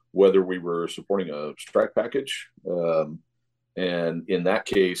on whether we were supporting a strike package. And in that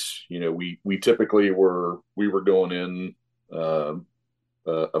case, we typically were going in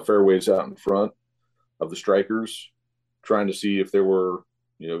a fair ways out in front of the strikers, trying to see if there were,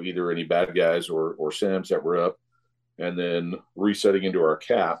 either any bad guys or SAMs that were up, and then resetting into our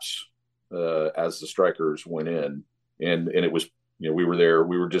caps as the strikers went in. And it was, we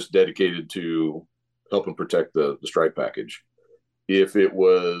were just dedicated to helping protect the strike package. If it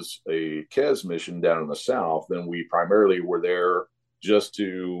was a KES mission down in the south, then we primarily were there just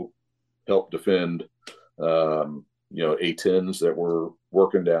to help defend, A-10s that were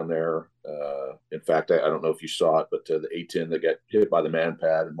working down there. In fact, I don't know if you saw it, but the A-10 that got hit by the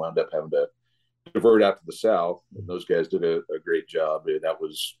MANPAD and wound up having to divert out to the south. And those guys did a great job. That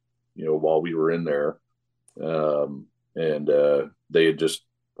was, while we were in there. And they had just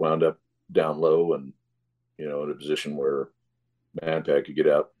wound up down low and, in a position where MANPAD could get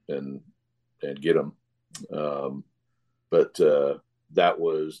out and get them. But that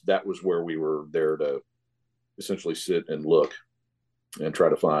was where we were there to essentially sit and look and try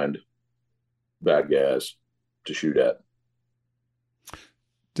to find bad guys to shoot at.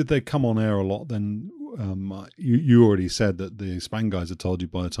 Did they come on air a lot then? You already said that the Spang guys had told you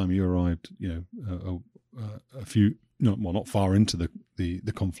by the time you arrived, a few, not far into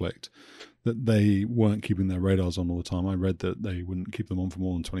the conflict, that they weren't keeping their radars on all the time. I read that they wouldn't keep them on for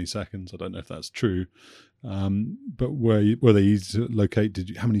more than 20 seconds. I don't know if that's true. But were they easy to locate?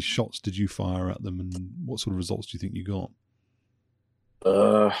 How many shots did you fire at them, and what sort of results do you think you got?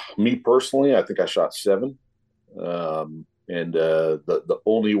 Me personally, I think I shot 7. And the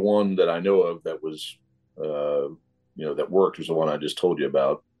only one that I know of that was, that worked was the one I just told you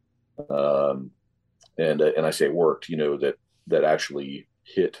about. And I say worked, that actually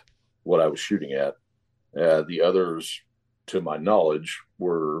hit what I was shooting at. The others, to my knowledge,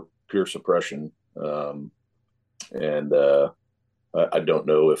 were pure suppression. And I don't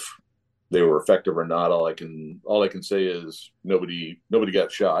know if they were effective or not. All I can say is nobody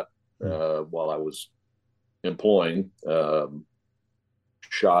got shot while I was employing,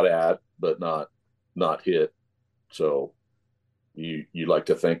 shot at, but not hit. So you like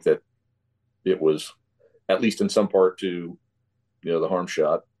to think that it was at least in some part, to the harm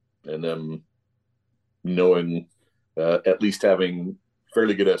shot, and them knowing, at least having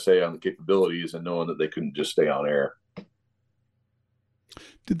fairly good SA on the capabilities and knowing that they couldn't just stay on air.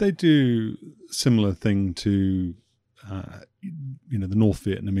 Did they do similar thing to the North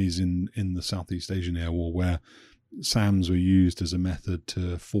Vietnamese in the Southeast Asian Air War, where SAMs were used as a method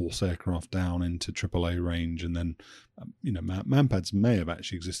to force aircraft down into AAA range, and then manpads may have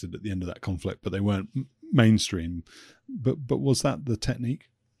actually existed at the end of that conflict, but they weren't mainstream. But was that the technique?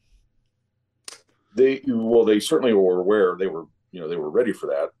 They certainly were aware. They were ready for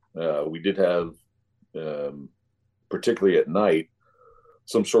that. We did have, particularly at night,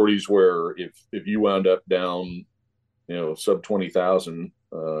 some sorties where if you wound up down, sub 20,000,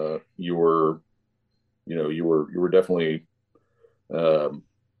 you were definitely,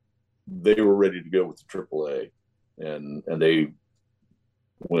 they were ready to go with the AAA, and they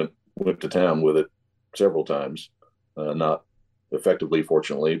went to town with it several times, not effectively,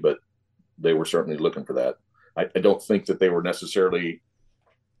 fortunately, but they were certainly looking for that. I don't think that they were necessarily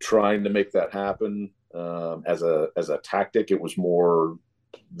trying to make that happen as a tactic. It was more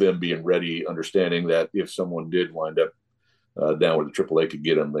them being ready, understanding that if someone did wind up down where the AAA could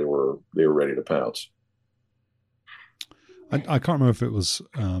get them, they were ready to pounce. I can't remember if it was.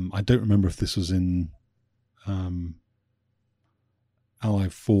 I don't remember if this was in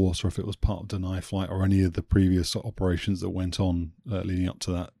Allied Force or if it was part of Deny Flight or any of the previous operations that went on leading up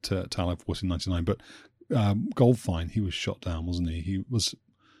to that to Allied Force in '99. But Goldfein, he was shot down, wasn't he? He was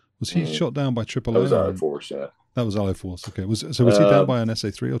he shot down by AAA? That was Allied Force, yeah. That was Allied Force. Okay, was he down by an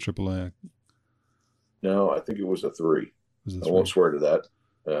SA3 or AAA? No, I think it was a 3. I won't swear to that,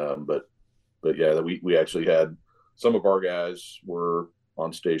 but yeah, we actually had some of our guys were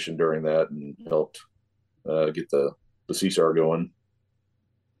on station during that and helped get the CSAR going,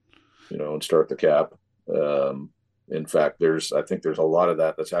 and start the cap. In fact, I think there's a lot of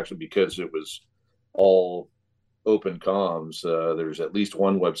that. That's actually because it was all open comms. There's at least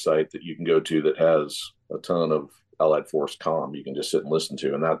one website that you can go to that has a ton of Allied Force comm you can just sit and listen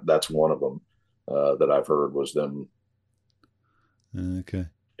to, and that's one of them that I've heard was them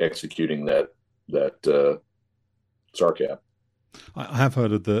executing that SARCAP. I have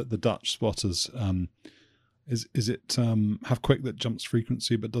heard of the Dutch spotters. Is it have quick that jumps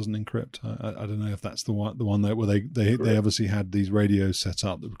frequency but doesn't encrypt? I don't know if that's the one where they obviously had these radios set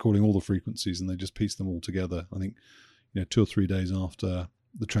up that recording all the frequencies and they just pieced them all together. I think 2 or 3 days after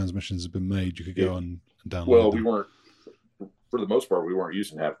the transmissions have been made, you could go and download. Well, we weren't, for the most part, we weren't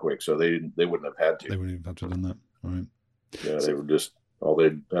using half quick, so they wouldn't have had to. They wouldn't even have to have done that. All right. Yeah, they were just, all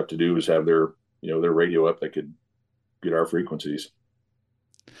they'd have to do is have their their radio up that could get our frequencies.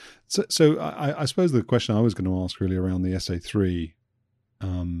 So I suppose the question I was going to ask really around the SA3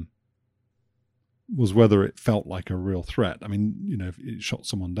 was whether it felt like a real threat. I mean, if it shot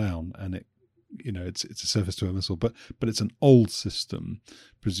someone down and it, it's a surface to air missile, but it's an old system,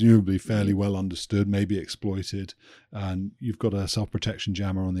 presumably fairly well understood, maybe exploited, and you've got a self-protection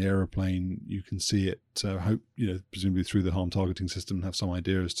jammer on the aeroplane. You can see it, presumably through the harm targeting system, and have some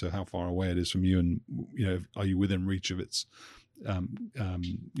idea as to how far away it is from you, and are you within reach of its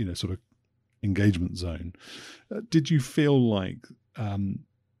sort of engagement zone. Did you feel like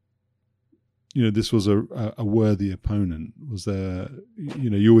this was a worthy opponent? Was there,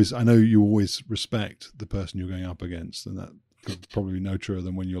 I know you always respect the person you're going up against, and that could probably be no truer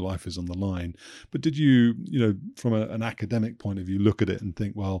than when your life is on the line. But did you, from an academic point of view, look at it and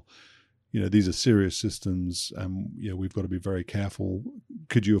think, well, these are serious systems, and we've got to be very careful.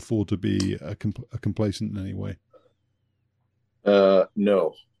 Could you afford to be a complacent in any way?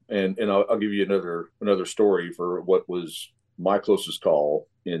 No, and I'll give you another story for what was my closest call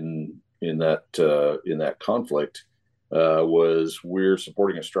in that conflict. Was we're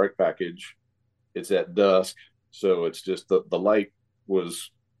supporting a strike package. It's at dusk, so it's just the light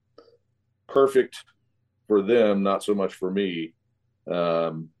was perfect for them, not so much for me.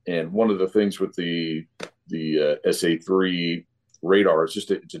 And one of the things with the SA3 radar, it's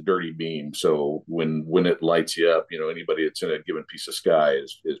a dirty beam. So when it lights you up, anybody that's in a given piece of sky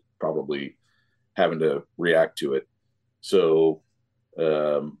is probably having to react to it. So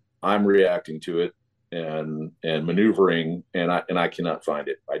I'm reacting to it and maneuvering, and I cannot find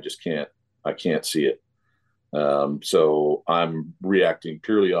it. I can't see it. So I'm reacting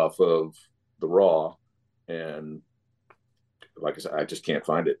purely off of the raw, and like I said, I just can't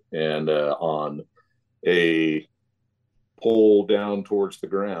find it. And on a pull down towards the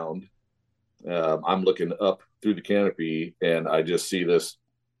ground, I'm looking up through the canopy, and I just see this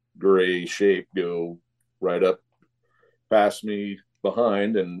gray shape go right up past me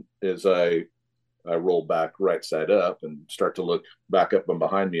behind, and as I I roll back right side up and start to look back up and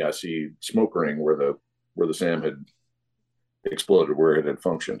behind me. I see smoke ring where the SAM had exploded, where it had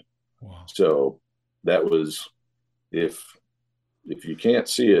functioned. Wow. So that was, if you can't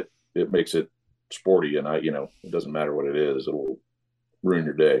see it, it makes it sporty, and it doesn't matter what it is, it'll ruin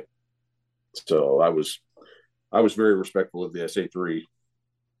your day. So I was very respectful of the SA3.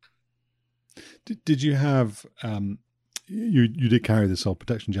 Did you have you did carry the self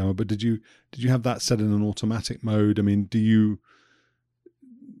protection jammer, but did you have that set in an automatic mode? I mean, do you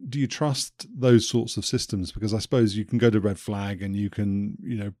trust those sorts of systems? Because I suppose you can go to red flag and you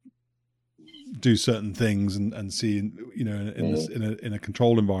can do certain things and see in a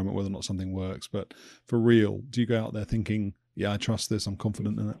controlled environment whether or not something works. But for real, do you go out there thinking, yeah, I trust this, I'm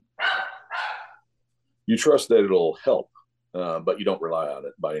confident in it? You trust that it'll help, but you don't rely on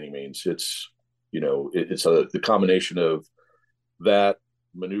it by any means. It's the combination of that,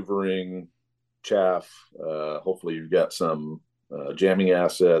 maneuvering, chaff. Hopefully, you've got some jamming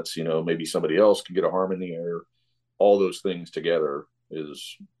assets. Maybe somebody else can get a harm in the air. All those things together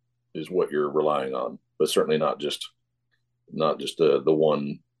is what you're relying on, but certainly not just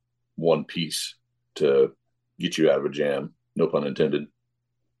the one piece to get you out of a jam. No pun intended.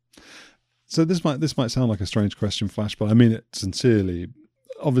 So this might sound like a strange question, Flash, but I mean it sincerely.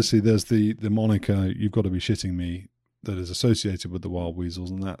 Obviously, there's the moniker "You've got to be shitting me" that is associated with the wild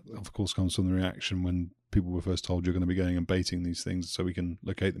weasels, and that, of course, comes from the reaction when people were first told you're going to be going and baiting these things so we can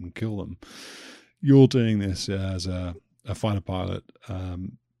locate them and kill them. You're doing this as a fighter pilot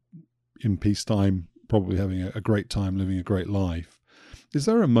in peacetime, probably having a great time, living a great life. Is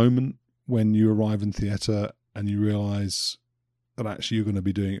there a moment when you arrive in theatre and you realise that actually you're going to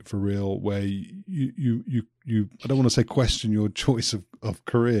be doing it for real, where you I don't want to say question your choice of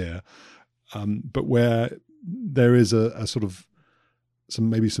career, but where there is a sort of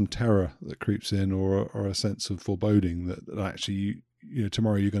some terror that creeps in, or a sense of foreboding that actually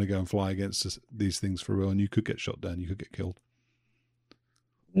tomorrow you're going to go and fly against these things for real, and you could get shot down, you could get killed?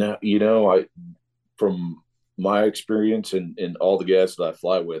 Now, from my experience and all the guys that I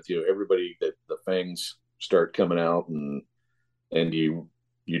fly with, everybody that the fangs start coming out, and you're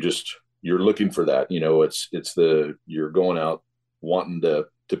looking for that. You're going out wanting to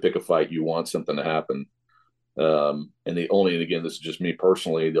pick a fight. You want something to happen. And again, this is just me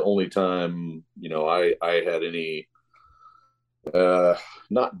personally, the only time, I had any,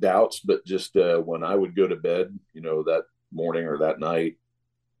 not doubts, but just, when I would go to bed, that morning or that night,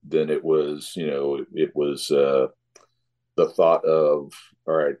 then it was the thought of,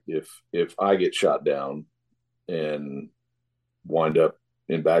 all right, if I get shot down and wind up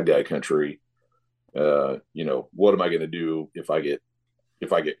in bad guy country, what am I going to do if I get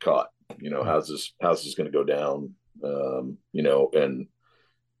caught? How's this going to go down? And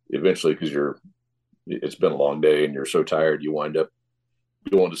eventually, because it's been a long day and you're so tired, you wind up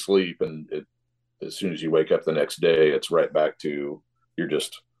going to sleep, and as soon as you wake up the next day, it's right back to, you're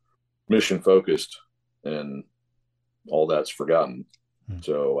just mission focused, and all that's forgotten.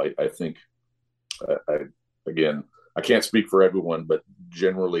 So I think, again, I can't speak for everyone, but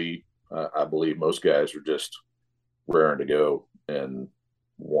generally, I believe most guys are just raring to go and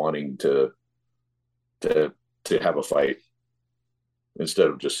wanting to have a fight instead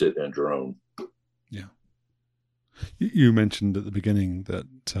of just sit and drone. Yeah. You mentioned at the beginning that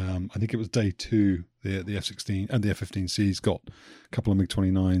I think it was day 2, the F-16 and the F-15Cs got a couple of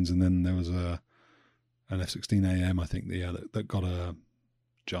MiG-29s, and then there was an F-16AM, I think, that got a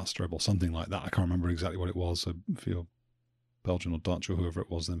Just Rebel, something like that. I can't remember exactly what it was. So if you're Belgian or Dutch or whoever it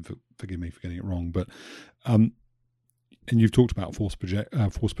was, then forgive me for getting it wrong. But and you've talked about force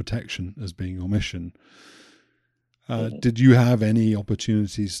protection as being your mission. Did you have any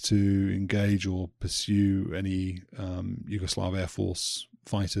opportunities to engage or pursue any Yugoslav Air Force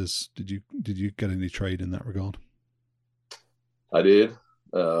fighters? Did you get any trade in that regard? I did.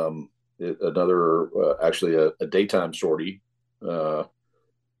 Actually a daytime sortie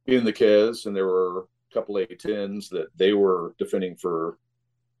in the Kez, and there were a couple A-10s that they were defending for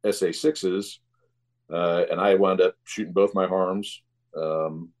SA-6s, and I wound up shooting both my harms,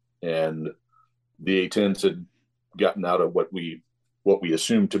 and the A-10s had gotten out of what we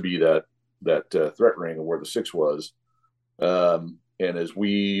assumed to be that threat ring of where the 6 was, and as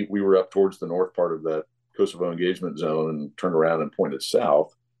we were up towards the north part of that Kosovo engagement zone and turned around and pointed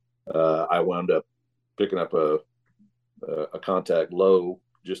south, I wound up picking up a contact low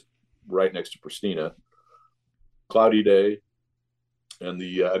just right next to Pristina. Cloudy day, and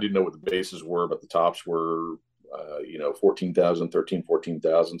I didn't know what the bases were, but the tops were 14,000,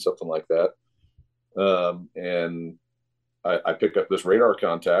 something like that. And I picked up this radar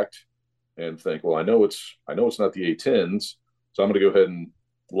contact, and think, well, I know it's not the A10s, so I'm going to go ahead and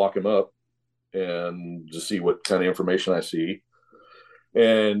lock him up and just see what kind of information I see.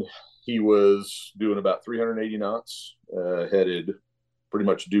 And he was doing about 380 knots, headed pretty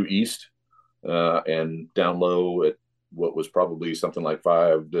much due east, and down low at what was probably something like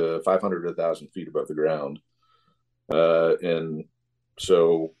 500 to 1,000 feet above the ground. And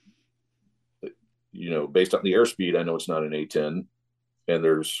so, based on the airspeed, I know it's not an A10, and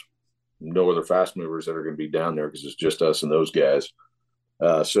there's no other fast movers that are going to be down there because it's just us and those guys.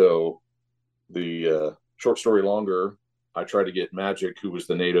 So the short story longer, I tried to get Magic, who was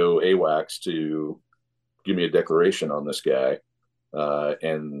the NATO AWACS, to give me a declaration on this guy.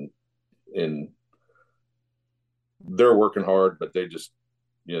 And they're working hard, but they just,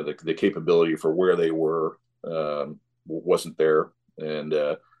 the capability for where they were wasn't there. And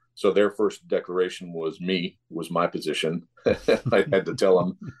so their first declaration was my position. I had to tell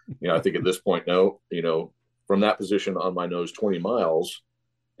them, I think at this point, no, from that position on my nose 20 miles,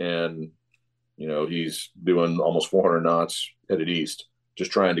 and he's doing almost 400 knots headed east,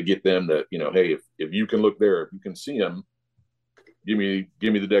 just trying to get them that, hey, if you can look there, if you can see him, give me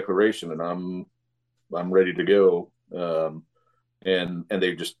the declaration, and I'm ready to go. And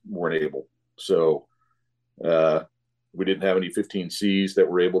they just weren't able. So we didn't have any 15Cs that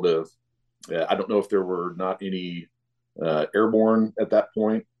were able to. I don't know if there were not any airborne at that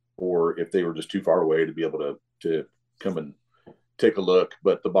point, or if they were just too far away to be able to come and take a look.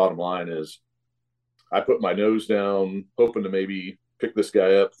 But the bottom line is, I put my nose down, hoping to maybe pick this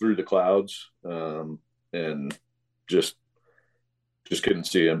guy up through the clouds, and just couldn't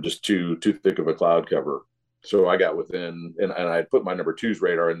see him, just too thick of a cloud cover. So I got within, and I put my number 2's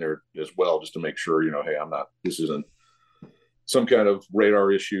radar in there as well, just to make sure, hey, this isn't some kind of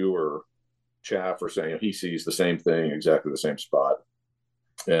radar issue or chaff, or saying he sees the same thing, exactly the same spot.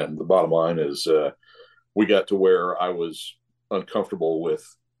 And the bottom line is, we got to where I was uncomfortable with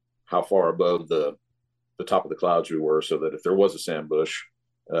how far above the top of the clouds we were, so that if there was a sand bush,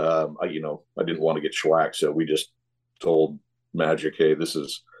 I didn't want to get shellacked. So we just told Magic, hey, this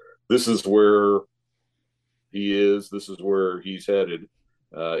is where he is. This is where he's headed.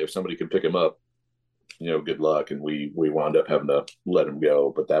 If somebody can pick him up, good luck. And we wound up having to let him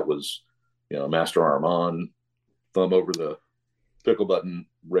go. But that was, master arm on, thumb over the pickle button,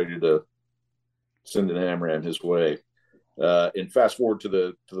 ready to send an AMRAAM his way. And fast forward to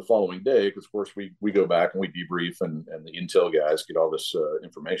the following day, because of course we go back and we debrief, and the intel guys get all this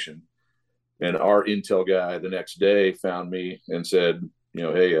information. And our intel guy the next day found me and said,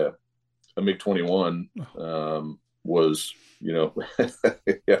 hey, a MiG-21 was,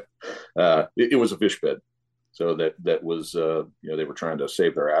 it was a fish bed. So that was, they were trying to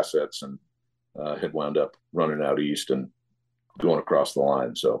save their assets, and had wound up running out east and going across the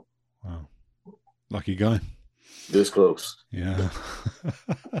line. So, wow, lucky guy. This close. Yeah.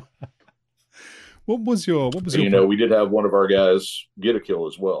 What was your? We did have one of our guys get a kill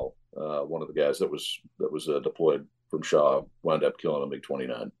as well. One of the guys that was deployed from Shaw wound up killing a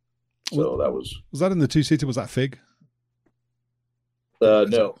MiG-29. So that was that in the 2-seater? Was that FIG?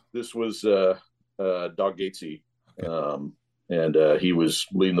 No, this was Dog Gatesy. Okay. And he was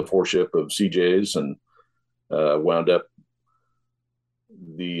leading the 4-ship of CJs, and wound up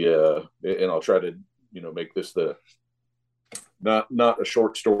and I'll try to make this not a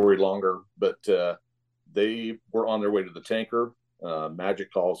short story longer, but they were on their way to the tanker.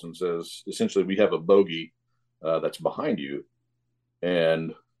 Magic calls and says, essentially, we have a bogey that's behind you.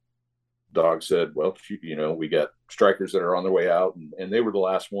 And Dog said, well, we got strikers that are on their way out, and they were the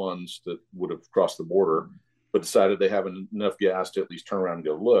last ones that would have crossed the border, but decided they have enough gas to at least turn around and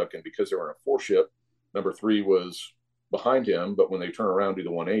go look. And because they were in a 4-ship, number 3 was behind him, but when they turn around, do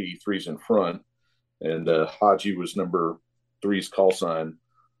the 180, 3's in front. And Haji was number 3's call sign.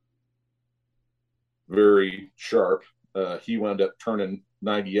 Very sharp. He wound up turning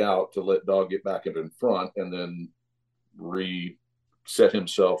 90 out to let Dog get back up in front, and then reset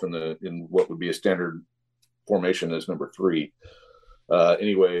himself in what would be a standard formation as number 3.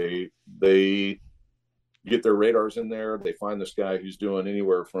 Anyway, they get their radars in there. They find this guy who's doing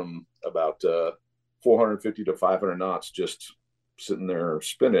anywhere from about 450 to 500 knots, just sitting there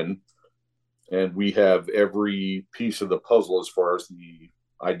spinning. And we have every piece of the puzzle as far as the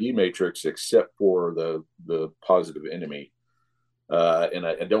ID matrix, except for the positive enemy. And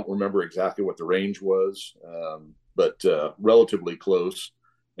I don't remember exactly what the range was, but relatively close.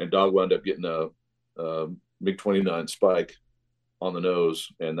 And Dog wound up getting a MiG-29 spike on the nose,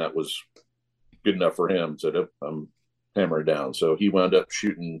 and that was good enough for him. So I'm hammering down. So he wound up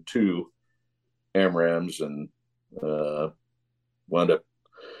shooting 2 AMRAAMs, and wound up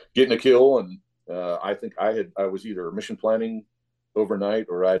getting a kill. And I think I was either mission planning overnight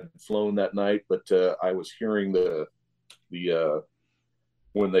or I'd flown that night, but I was hearing the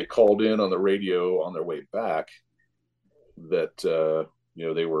when they called in on the radio on their way back that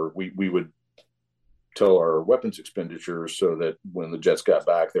we would tell our weapons expenditures so that when the jets got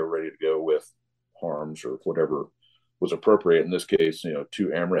back, they were ready to go with harms or whatever was appropriate. In this case, 2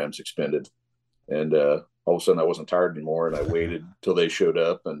 AMRAAMs expended, and all of a sudden I wasn't tired anymore, and I waited till they showed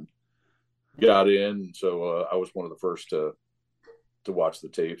up and got in. So I was one of the first to watch the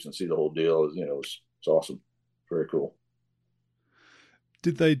tapes and see the whole deal. It's awesome, very cool.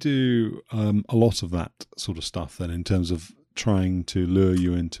 Did they do a lot of that sort of stuff then, in terms of trying to lure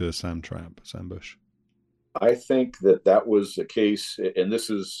you into a ambush? I think that was the case, and this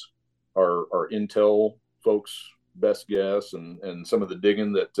is our intel folks' best guess, and some of the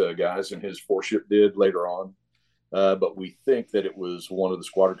digging that guys in his 4-ship did later on. But we think that it was one of the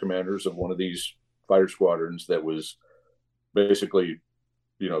squadron commanders of one of these fighter squadrons that was basically,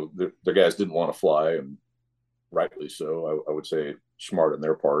 the guys didn't want to fly, and rightly so. I would say smart on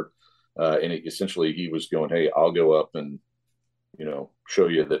their part. And essentially he was going, hey, I'll go up and, show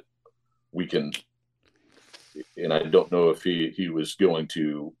you that we can. And I don't know if he's going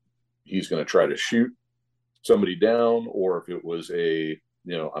to try to shoot somebody down, or if it was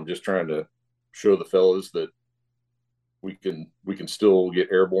I'm just trying to show the fellas that we can still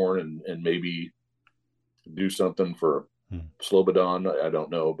get airborne and maybe do something for Slobodan. I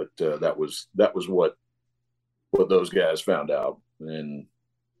don't know, but that was what those guys found out, and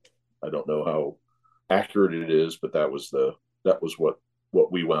I don't know how accurate it is, but that was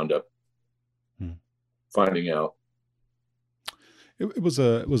what we wound up finding out. It was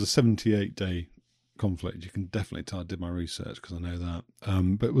a 78-day conflict. You can definitely tell I did my research because I know that.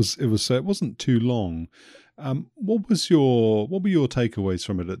 But it wasn't too long. What were your takeaways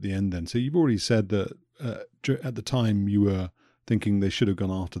from it at the end then? So you've already said that at the time you were thinking they should have gone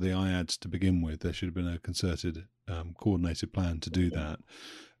after the IADs to begin with. There should have been a concerted, coordinated plan to do that.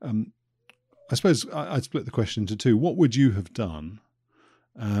 I suppose I'd split the question into 2. What would you have done?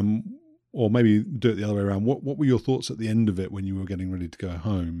 Or maybe do it the other way around. What were your thoughts at the end of it when you were getting ready to go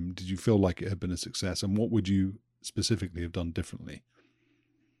home? Did you feel like it had been a success? And what would you specifically have done differently?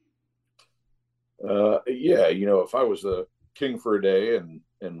 If I was a king for a day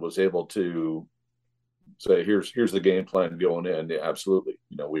and was able to say, here's the game plan going in, yeah, absolutely.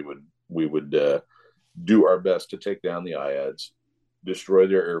 We would do our best to take down the IADs, destroy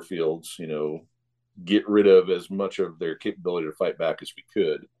their airfields, get rid of as much of their capability to fight back as we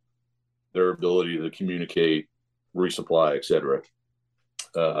could, their ability to communicate, resupply, etc.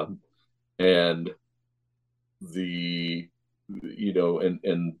 And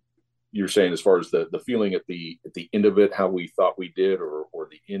and you're saying as far as the feeling at the end of it, how we thought we did, or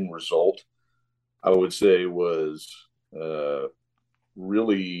the end result, I would say was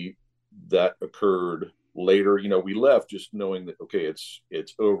really that occurred later. We left just knowing that, okay, it's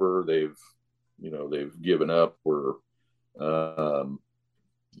over. They've given up. We're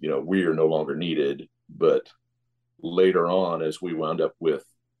we are no longer needed. But later on, as we wound up with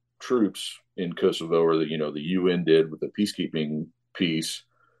troops in Kosovo, or the UN did with the peacekeeping piece,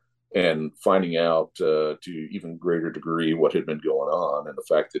 and finding out to even greater degree what had been going on, and the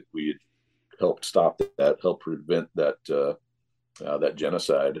fact that we had helped stop that, helped prevent that that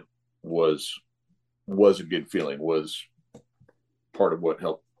genocide was a good feeling, was part of what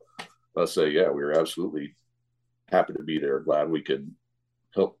helped us say, yeah, we were absolutely happy to be there, glad we could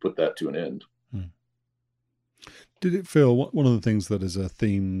help put that to an end. Did it feel, one of the things that is a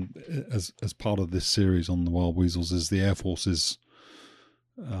theme as part of this series on the Wild Weasels is the Air Force's,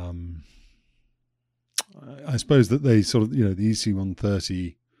 I suppose that they sort of, the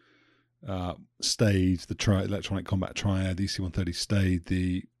EC-130 stayed, the electronic combat triad, the EC-130 stayed,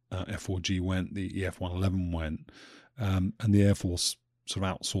 the F-4G went, the EF-111 went, and the Air Force sort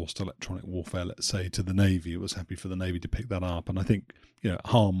of outsourced electronic warfare, let's say, to the Navy. It was happy for the Navy to pick that up. And I think,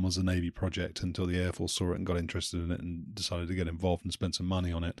 HARM was a Navy project until the Air Force saw it and got interested in it and decided to get involved and spend some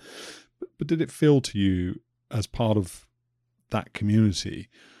money on it. But did it feel to you, as part of that community,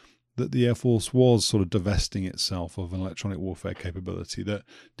 that the Air Force was sort of divesting itself of an electronic warfare capability? That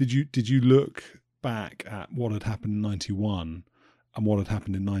did you look back at what had happened in 91 and what had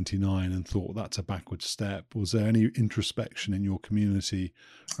happened in 99 and thought that's a backward step? Was there any introspection in your community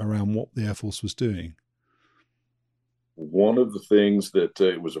around what the Air Force was doing? One of the things that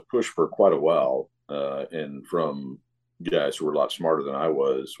it was a push for quite a while, and from guys who were a lot smarter than I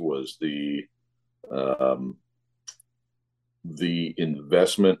was the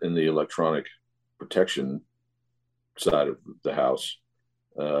investment in the electronic protection side of the house.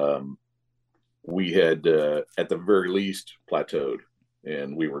 we had, at the very least, plateaued,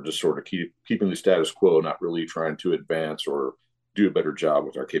 and we were just sort of keeping the status quo, not really trying to advance or do a better job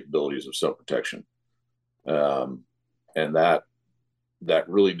with our capabilities of self protection. And that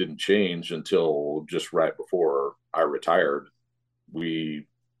really didn't change until just right before I retired. We,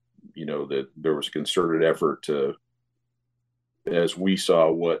 that there was a concerted effort to, as we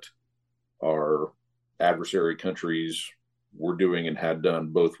saw what our adversary countries were doing and had done,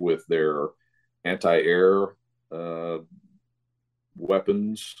 both with their anti-air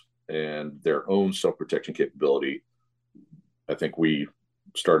weapons and their own self-protection capability. I think we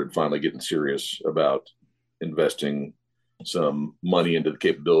started finally getting serious about investing some money into the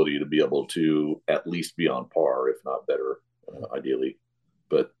capability to be able to at least be on par, if not better, ideally.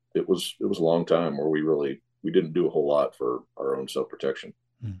 But it was a long time where we didn't do a whole lot for our own self-protection.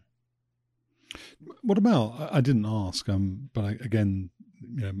 What about, I didn't ask, but again,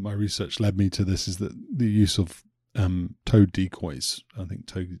 my research led me to this, is that the use of towed decoys. I think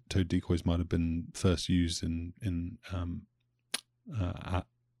towed decoys might have been first used in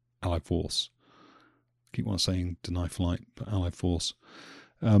Allied Force. I keep on saying deny flight, but Allied Force.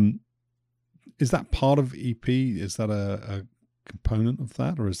 Is that part of EP? Is that a component of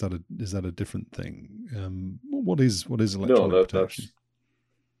that, or is that a different thing? What is electronic protection?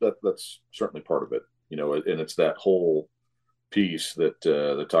 That's certainly part of it, and it's that whole piece that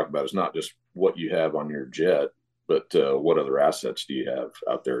they talk about is not just what you have on your jet, but what other assets do you have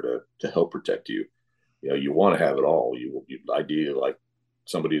out there to help protect you? You want to have it all. You ideally like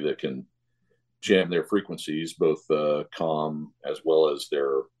somebody that can jam their frequencies, both comm as well as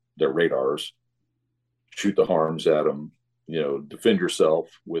their radars, shoot the harms at them, defend yourself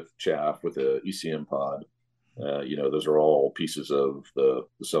with chaff, with a ECM pod. Those are all pieces of the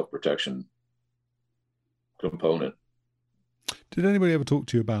self-protection component. Did anybody ever talk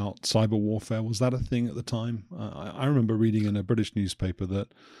to you about cyber warfare? Was that a thing at the time? I remember reading in a British newspaper that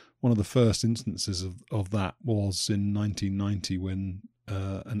one of the first instances of that was in 1990, when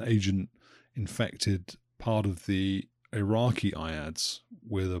an agent infected part of the Iraqi IADs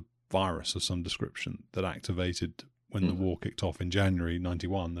with a virus of some description that activated when the war kicked off in January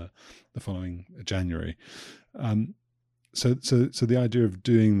 91, the following January. So the idea of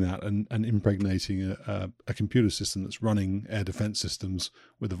doing that and impregnating a computer system that's running air defense systems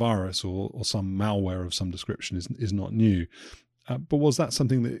with a virus or some malware of some description is not new. But was that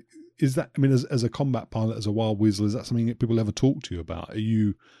something that as a combat pilot, as a Wild Weasel, is that something that people ever talk to you about? Are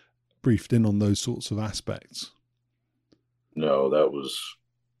you briefed in on those sorts of aspects? No, that was,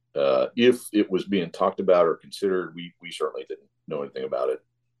 if it was being talked about or considered, we certainly didn't know anything about it.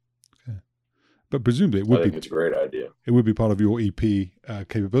 Okay. But presumably it's a great idea. It would be part of your EP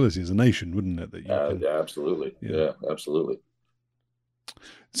capability as a nation, wouldn't it? That you absolutely. Yeah, absolutely.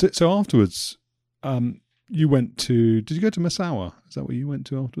 So afterwards, you went to, did you go to Massawa? Is that where you went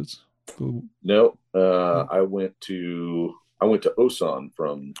to afterwards? No, I went to Osan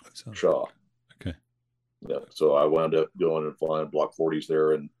from Shaw. Okay. Yeah, so I wound up going and flying Block 40s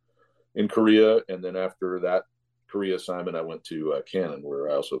there in Korea, and then after that Korea assignment, I went to Cannon, where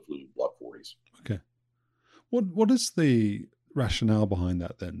I also flew Block 40s. Okay. What is the rationale behind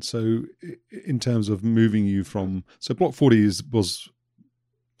that then? So in terms of moving you from, so Block 40 was,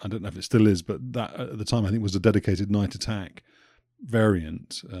 I don't know if it still is, but that at the time I think was a dedicated night attack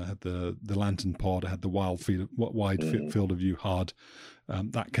variant. Had the lantern pod, had the wide field of view HUD,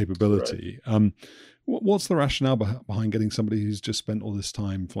 that capability. Right. What's the rationale behind getting somebody who's just spent all this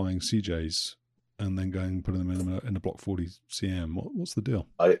time flying CJs and then going and putting them in a Block 40 CM? What's the deal?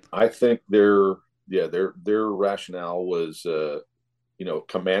 I think their rationale was,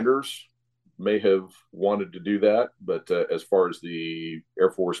 commanders may have wanted to do that, but as far as the Air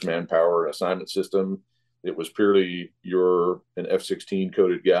Force manpower assignment system, it was purely, you're an F-16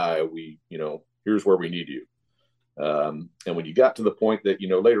 coded guy. Here's where we need you. And when you got to the point that,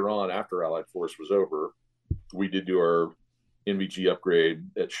 later on after Allied Force was over, we did do our NVG upgrade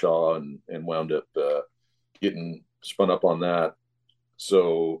at Shaw and wound up getting spun up on that.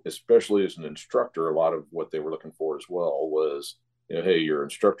 So especially as an instructor, a lot of what they were looking for as well was, hey, you're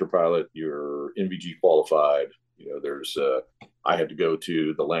instructor pilot, you're NVG qualified. I had to go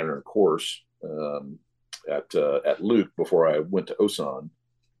to the Lantern course at Luke before I went to Osan,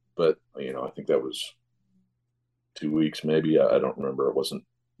 but I think that was 2 weeks, maybe. I don't remember. It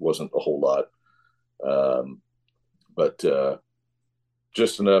wasn't a whole lot, but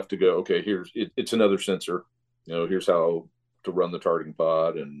just enough to go, okay, it's another sensor. Here's how to run the targeting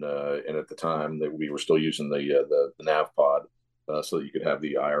pod, and at the time that we were still using the nav pod, so that you could have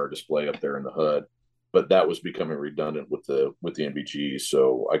the IR display up there in the HUD. but that was becoming redundant with the NVG.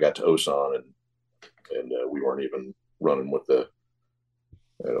 So I got to OSAN, and we weren't even running with the.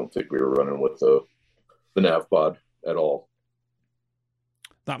 I don't think we were running with the nav pod at all.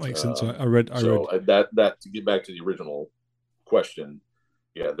 That makes sense. I read. That to get back to the original question,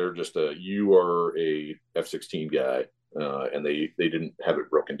 yeah, they're just you are a F-16 guy, and they didn't have it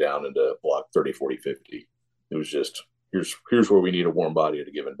broken down into block 30, 40, 50. It was just here's where we need a warm body at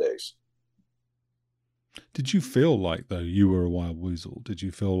a given base. Did you feel like, though, you were a wild weasel? Did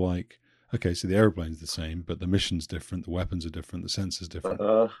you feel like, okay, so the airplane's the same, but the mission's different, the weapons are different, the sensor's different?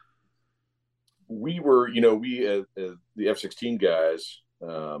 We were, we the F-16 guys,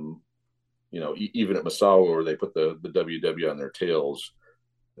 even at Misawa, where they put the WW on their tails,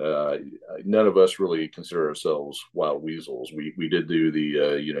 none of us really consider ourselves wild weasels. We did do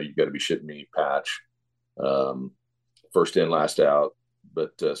the, you've got to be shitting me patch, first in, last out.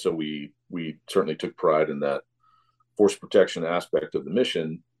 But so we certainly took pride in that force protection aspect of the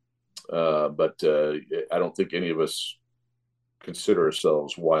mission. But I don't think any of us consider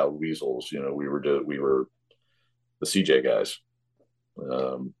ourselves wild weasels. We were the CJ guys.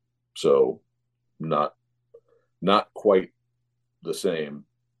 So not quite the same,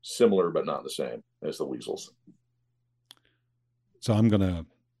 similar, but not the same as the weasels. So I'm going to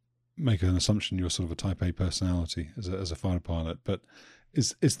make an assumption you're sort of a Type A personality as a fighter pilot, but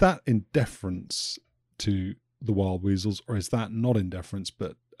is that in deference to the wild weasels, or is that not in deference,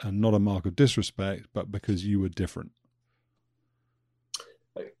 but not a mark of disrespect, but because you were different?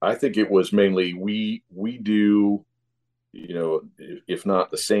 I think it was mainly we do, if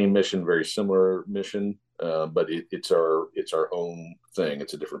not the same mission, very similar mission, but it's our own thing.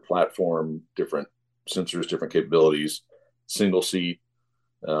 It's a different platform, different sensors, different capabilities, single seat.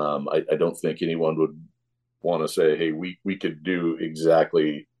 I don't think anyone would want to say, hey, we could do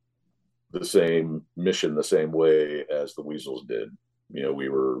exactly the same mission the same way as the weasels did. We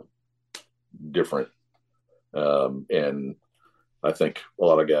were different. And I think a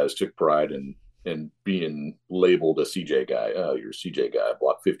lot of guys took pride in being labeled a CJ guy. Oh, you're a CJ guy,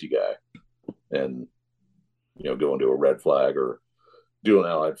 block 50 guy. And, going to a red flag or do an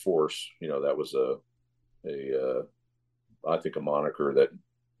allied force, that was I think a moniker that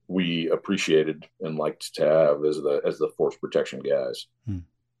we appreciated and liked to have as the force protection guys.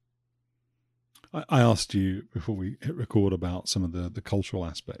 I asked you before we hit record about some of the cultural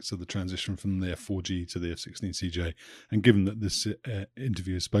aspects of the transition from the F4G to the F-16CJ, and given that this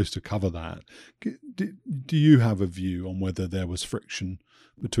interview is supposed to cover that, do you have a view on whether there was friction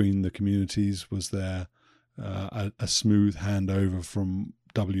between the communities? Was there a smooth handover from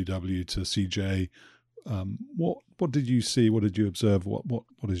WW to CJ? What did you see? What did you observe? What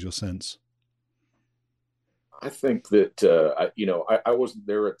is your sense? I think that I wasn't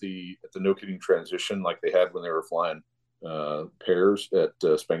there at the no kidding transition like they had when they were flying pairs at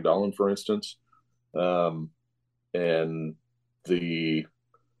Spangdahlem, for instance, and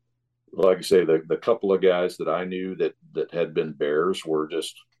like I say, the couple of guys that I knew that had been bears were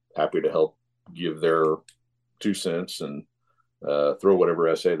just happy to help give their 2 cents and throw whatever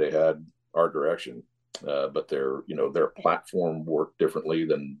essay they had our direction. But their platform worked differently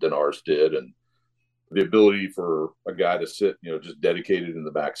than ours did, and the ability for a guy to sit, just dedicated in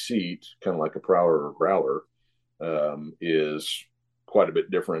the back seat, kind of like a prowler or growler, is quite a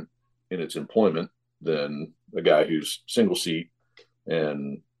bit different in its employment than a guy who's single seat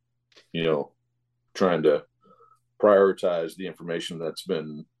and, trying to prioritize the information that's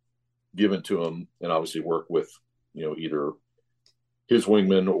been given to him and obviously work with, either his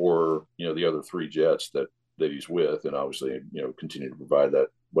wingman or, the other 3 jets that he's with, and obviously, continue to provide that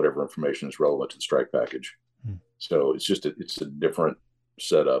whatever information is relevant to the strike package. So it's a different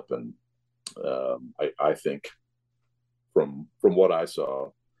setup. And I think from what I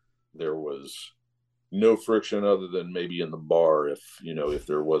saw, there was no friction other than maybe in the bar. If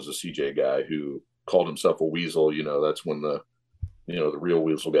there was a CJ guy who called himself a weasel, that's when the real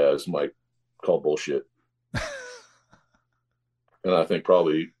weasel guys might call bullshit. And I think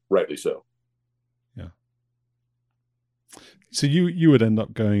probably rightly so. So you would end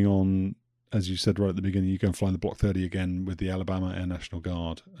up going on, as you said right at the beginning, you go and fly the Block 30 again with the Alabama Air National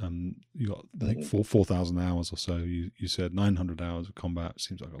Guard. You got, I think, 4,000 hours or so. You said 900 hours of combat.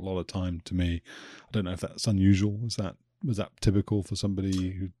 Seems like a lot of time to me. I don't know if that's unusual. Was that typical for somebody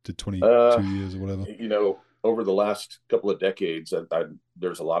who did 22 years or whatever? Over the last couple of decades,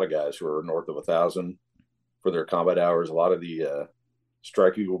 there's a lot of guys who are north of 1,000 for their combat hours. A lot of the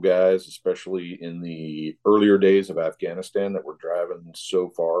Strike Eagle guys, especially in the earlier days of Afghanistan, that were driving so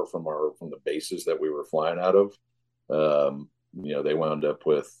far from the bases that we were flying out of, they wound up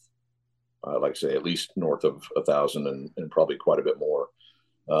with like I say, at least north of 1,000 and probably quite a bit more.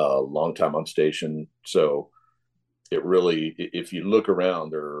 Long time on station. So it really, if you look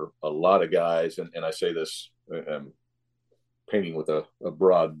around, there are a lot of guys, and I say this, I'm painting with a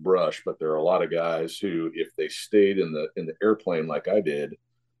broad brush, but there are a lot of guys who, if they stayed in the airplane like I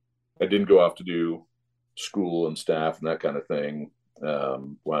didn't go off to do school and staff and that kind of thing.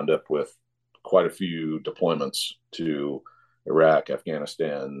 Wound up with quite a few deployments to Iraq,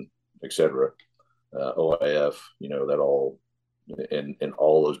 Afghanistan, etc. OIF, that all, and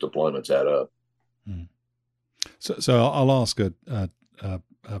all those deployments add up. So I'll ask a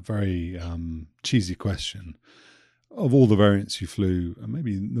very cheesy question. Of all the variants you flew, and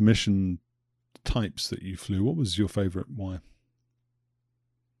maybe the mission types that you flew, what was your favorite? Why?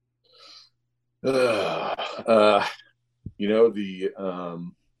 I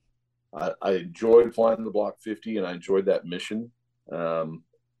enjoyed flying the Block 50, and I enjoyed that mission.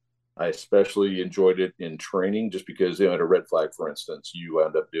 I especially enjoyed it in training, just because at a red flag, for instance, you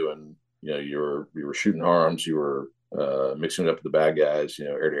wound up doing, you were shooting harms, you were mixing it up with the bad guys,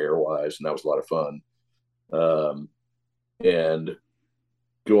 air to air wise, and that was a lot of fun. And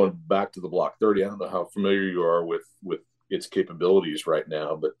going back to the Block 30, I don't know how familiar you are with its capabilities right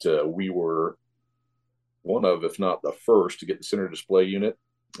now, but we were one of, if not the first, to get the center display unit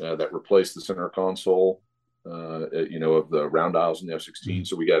that replaced the center console, of the round dials in the F-16.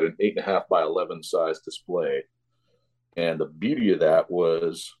 So we got an 8.5 by 11 size display. And the beauty of that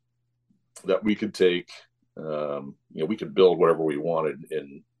was that we could take, we could build whatever we wanted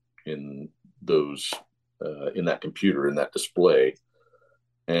in those, in that computer, in that display.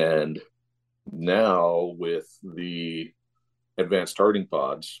 And now with the advanced targeting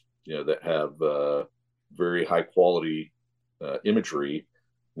pods, that have very high quality imagery,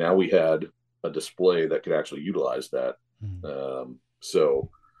 now we had a display that could actually utilize that. So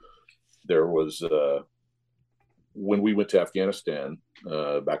there was, when we went to Afghanistan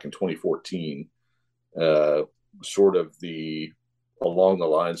back in 2014, sort of along the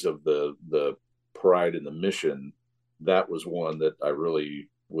lines of the pride in the mission, that was one that I really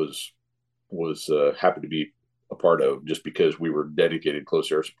was happy to be a part of, just because we were dedicated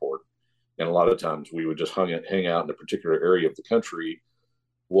close air support. And a lot of times we would just hang out in a particular area of the country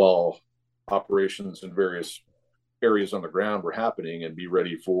while operations in various areas on the ground were happening, and be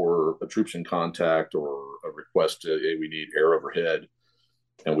ready for a troops in contact or a request to, hey, we need air overhead.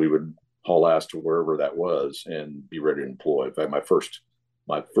 And we would haul ass to wherever that was and be ready to deploy. In fact, my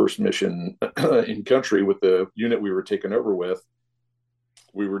first mission in country with the unit we were taking over with,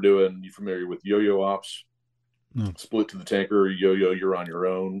 we were doing, you familiar with yo-yo ops? No. Split to the tanker, yo-yo, you're on your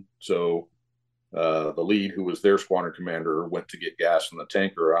own. So the lead, who was their squadron commander, went to get gas from the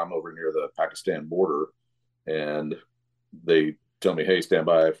tanker. I'm over near the Pakistan border, and they tell me, hey, stand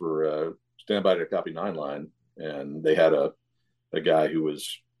by to copy 9 line. And they had a guy who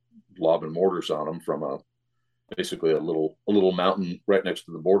was lobbing mortars on them from basically a little mountain right next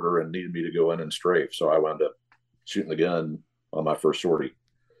to the border, and needed me to go in and strafe. So I wound up shooting the gun on my first sortie.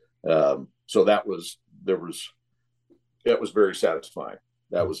 So that was very satisfying.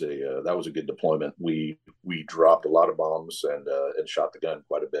 That was a good deployment. We dropped a lot of bombs and shot the gun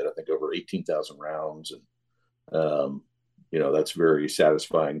quite a bit. I think over 18,000 rounds, and that's very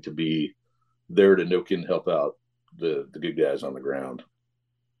satisfying to be there to nuke and help out the good guys on the ground.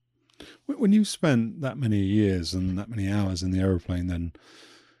 When you spent that many years and that many hours in the aeroplane, then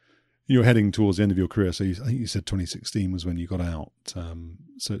you're heading towards the end of your career. So I think you said 2016 was when you got out.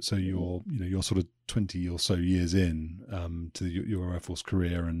 So you're sort of 20 or so years in to your Air Force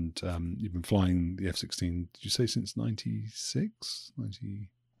career, and you've been flying the F-16. Did you say since 96?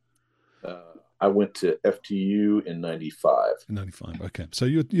 I went to FTU in 95. In 95, okay. So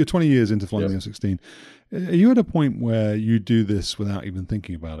you're 20 years into flying the F-16. Are you at a point where you do this without even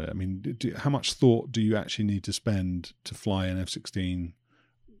thinking about it? I mean, how much thought do you actually need to spend to fly an F-16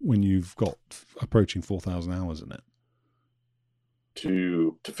 when you've got approaching 4,000 hours in it?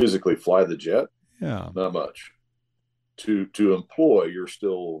 To physically fly the jet? Yeah. Not much. To employ, you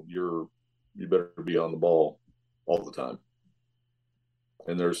better be on the ball all the time.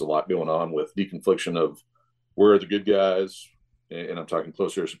 And there's a lot going on with deconfliction of where are the good guys, and I'm talking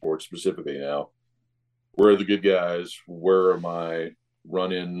close air support specifically now. Where are the good guys? Where are my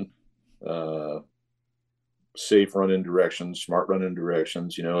run-in, safe run-in directions, smart run-in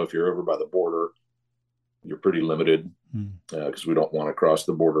directions? If you're over by the border, you're pretty limited because we don't want to cross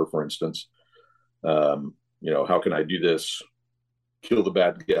the border, for instance. How can I do this, kill the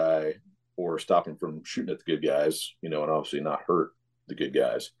bad guy, or stop him from shooting at the good guys, and obviously not hurt the good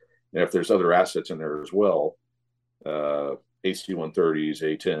guys. And if there's other assets in there as well, AC-130s,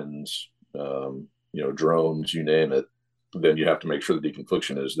 A-10s, drones, you name it, then you have to make sure the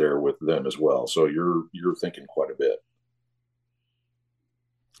deconfliction is there with them as well. So you're thinking quite a bit.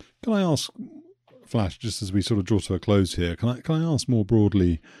 Can I ask, Flash, just as we sort of draw to a close here, can I ask more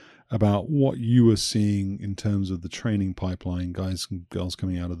broadly about what you were seeing in terms of the training pipeline, guys and girls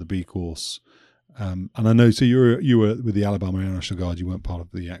coming out of the B course? And I know, so you were with the Alabama Air National Guard. You weren't part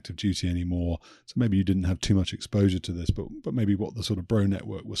of the active duty anymore, so maybe you didn't have too much exposure to this. But maybe what the sort of bro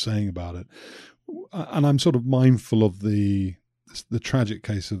network was saying about it. And I'm sort of mindful of the tragic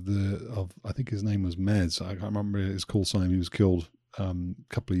case of I think his name was Mez. I can't remember his call sign. He was killed a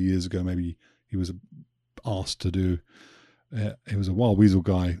couple of years ago. Maybe he was asked to do. He was a wild weasel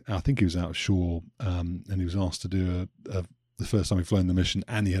guy. I think he was out of shore, and he was asked to do the first time he'd flown the mission,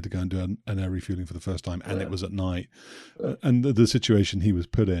 and he had to go and do an air refueling for the first time, and it was at night, and the situation he was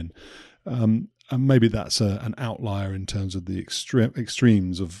put in. And maybe that's an outlier in terms of the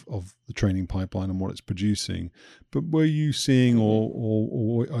extremes of the training pipeline and what it's producing. But were you seeing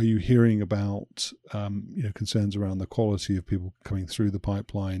or are you hearing about concerns around the quality of people coming through the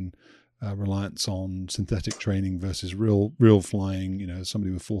pipeline, reliance on synthetic training versus real flying? As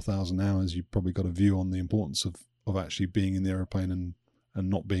somebody with 4,000 hours, you've probably got a view on the importance of actually being in the aeroplane and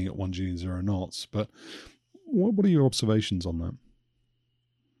not being at 1G0 knots. But what are your observations on that?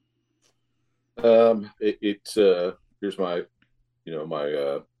 Here's my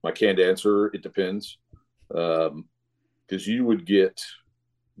my canned answer. It depends, because you would get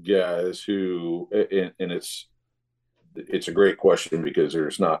guys who, and it's a great question because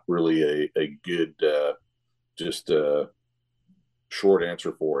there's not really a good just short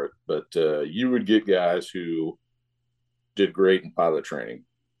answer for it. But you would get guys who did great in pilot training,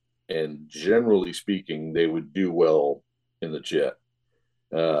 and generally speaking, they would do well in the jet.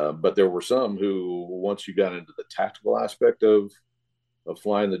 But there were some who, once you got into the tactical aspect of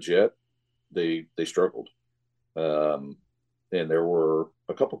flying the jet, they struggled. And there were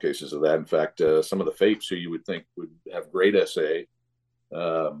a couple cases of that. In fact, some of the FAPEs who you would think would have great SA,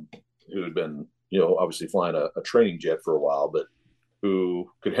 who had been, obviously flying a training jet for a while, but who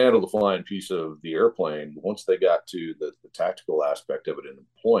could handle the flying piece of the airplane, once they got to the tactical aspect of it and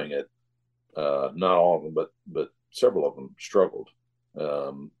employing it, not all of them, but several of them struggled.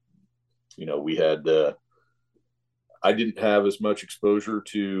 We had, I didn't have as much exposure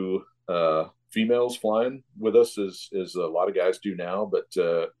to females flying with us as a lot of guys do now, but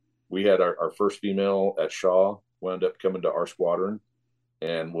we had our first female at Shaw wound up coming to our squadron.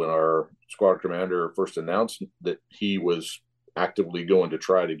 And when our squadron commander first announced that he was actively going to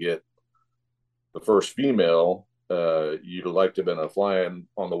try to get the first female, you'd have liked to have been a flying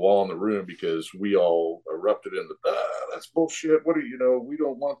on the wall in the room, because we all erupted in that's bullshit. What do we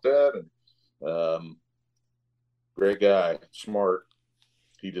don't want that. And great guy, smart.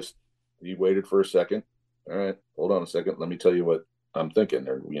 He waited for a second. All right, hold on a second. Let me tell you what I'm thinking,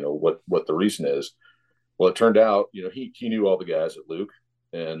 or what the reason is. Well, it turned out, he knew all the guys at Luke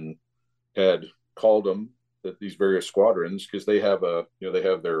and had called them at these various squadrons, because they have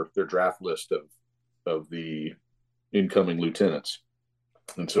their draft list of the incoming lieutenants.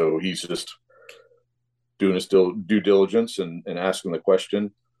 And so he's just doing his due diligence and asking the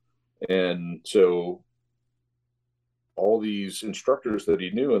question. And so all these instructors that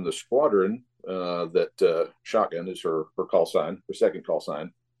he knew in the squadron, that Shotgun is her call sign, her second call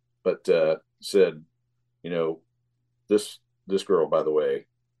sign, but said, this girl, by the way,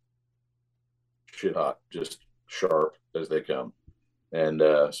 shit hot, just sharp as they come. And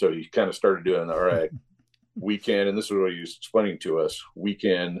so he kind of started doing, all right, we can, and this is what he was explaining to us, we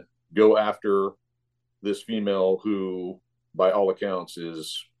can go after this female who, by all accounts,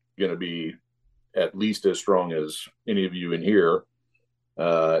 is going to be at least as strong as any of you in here,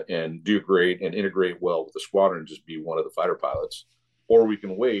 and do great and integrate well with the squadron, just be one of the fighter pilots. Or we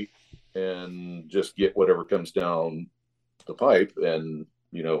can wait and just get whatever comes down the pipe, and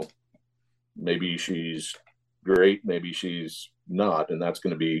maybe she's great, maybe she's not, and that's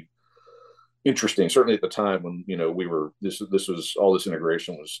going to be interesting. Certainly at the time when we were this was all this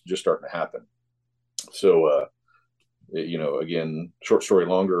integration was just starting to happen. So again, short story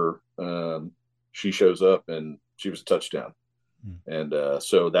longer, she shows up and she was a touchdown. And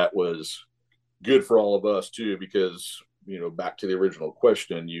so that was good for all of us too, because back to the original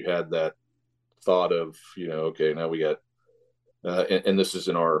question, you had that thought of okay, now we got and this is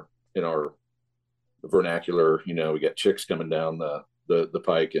in our vernacular, we got chicks coming down the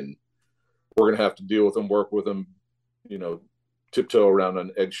pike, and we're gonna have to deal with them, work with them, tiptoe around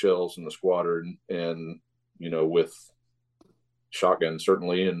on eggshells in the squadron, and with Shotgun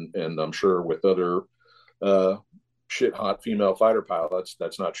certainly, and I'm sure with other shit hot female fighter pilots,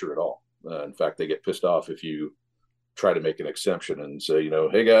 that's not true at all. In fact, they get pissed off if you try to make an exception and say,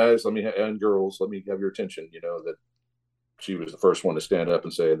 hey guys, and girls, let me have your attention. That she was the first one to stand up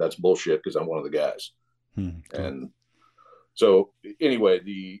and say that's bullshit because I'm one of the guys. Cool. And so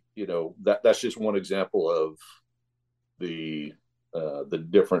anyway, that's just one example of the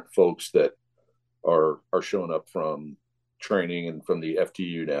different folks that are showing up from training and from the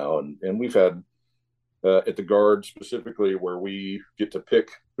FTU now, and we've had at the Guard specifically where we get to pick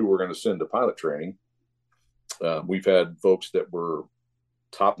who we're going to send to pilot training. We've had folks that were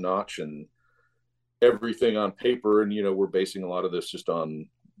top notch and everything on paper, and we're basing a lot of this just on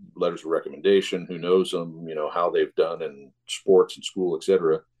letters of recommendation, who knows them, how they've done in sports and school,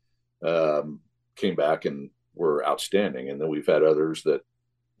 etc. Came back and were outstanding. And then we've had others that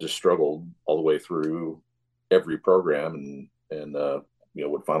just struggled all the way through every program and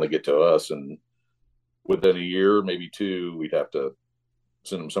would finally get to us, and within a year, maybe two, we'd have to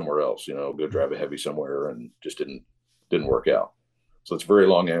send them somewhere else, go drive a heavy somewhere, and just didn't work out. So it's a very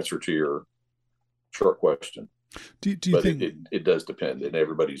long answer to your short question. Do you think it does depend, and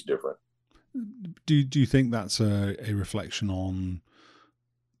everybody's different? Do you think that's a reflection on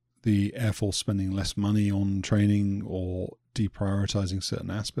the Air Force spending less money on training or deprioritizing certain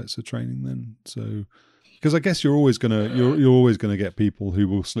aspects of training then? So, because I guess you're always gonna get people who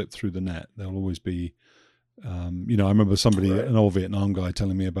will slip through the net. There'll always be, I remember somebody, right, an old Vietnam guy,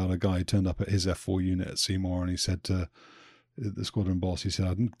 telling me about a guy who turned up at his F4 unit at Seymour, and he said to the squadron boss, he said,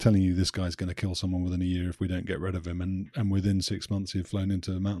 "I'm telling you, this guy's going to kill someone within a year if we don't get rid of him." And within 6 months, he'd flown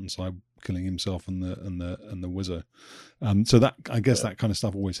into the mountainside, killing himself and the Wizzo. So that, I guess, that kind of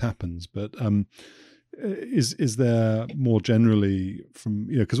stuff always happens. But is there more generally from,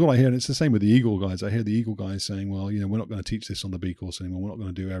 because what I hear, and it's the same with the Eagle guys, I hear the Eagle guys saying, well, we're not going to teach this on the B course anymore. We're not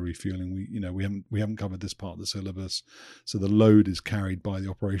going to do air refueling. We haven't covered this part of the syllabus. So the load is carried by the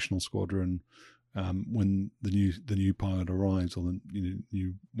operational squadron when the new pilot arrives, or the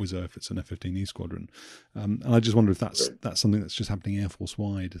new Wizzo if it's an F-15E squadron. And I just wonder if that's something that's just happening Air Force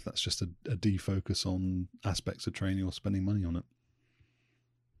wide, if that's just a defocus on aspects of training or spending money on it.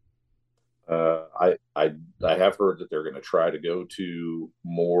 I have heard that they're going to try to go to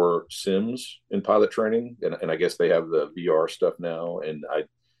more sims in pilot training, and I guess they have the VR stuff now, and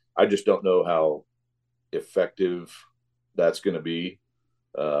I just don't know how effective that's going to be,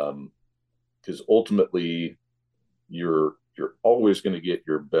 because ultimately you're always going to get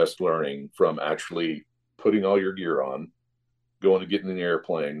your best learning from actually putting all your gear on, going to get in the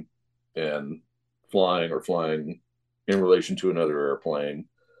airplane and flying in relation to another airplane,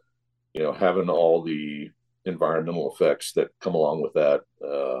 having all the environmental effects that come along with that,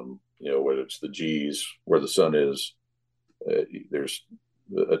 whether it's the G's, where the sun is, there's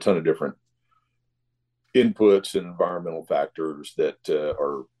a ton of different inputs and environmental factors that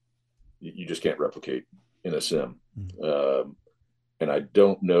you just can't replicate in a sim. Mm-hmm. And I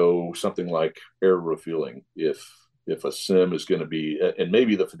don't know, something like air refueling, if a sim is going to be, and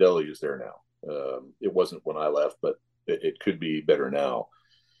maybe the fidelity is there now. It wasn't when I left, but it could be better now.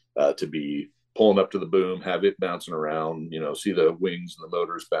 To be pulling up to the boom, have it bouncing around, see the wings and the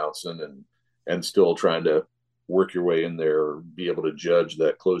motors bouncing, and still trying to work your way in there, be able to judge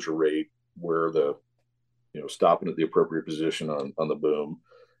that closure rate, where the, stopping at the appropriate position on the boom.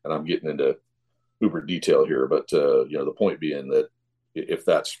 And I'm getting into uber detail here, but the point being that if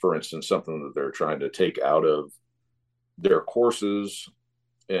that's, for instance, something that they're trying to take out of their courses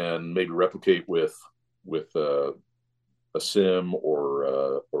and maybe replicate with a sim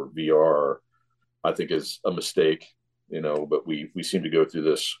or VR, I think is a mistake, but we seem to go through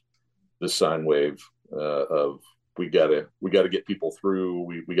this sine wave of we gotta get people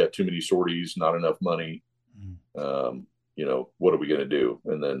through. We got too many sorties, not enough money. What are we going to do?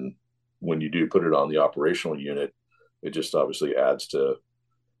 And then when you do put it on the operational unit, it just obviously adds to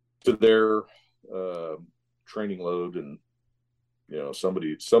their training load, and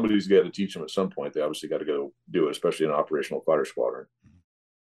somebody's got to teach them at some point. They obviously got to go do it, especially in an operational fighter squadron.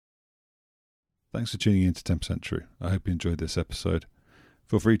 Thanks for tuning in to 10% True. I hope you enjoyed this episode.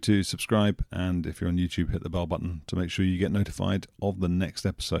 Feel free to subscribe, and if you're on YouTube, hit the bell button to make sure you get notified of the next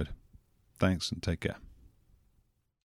episode. Thanks, and take care.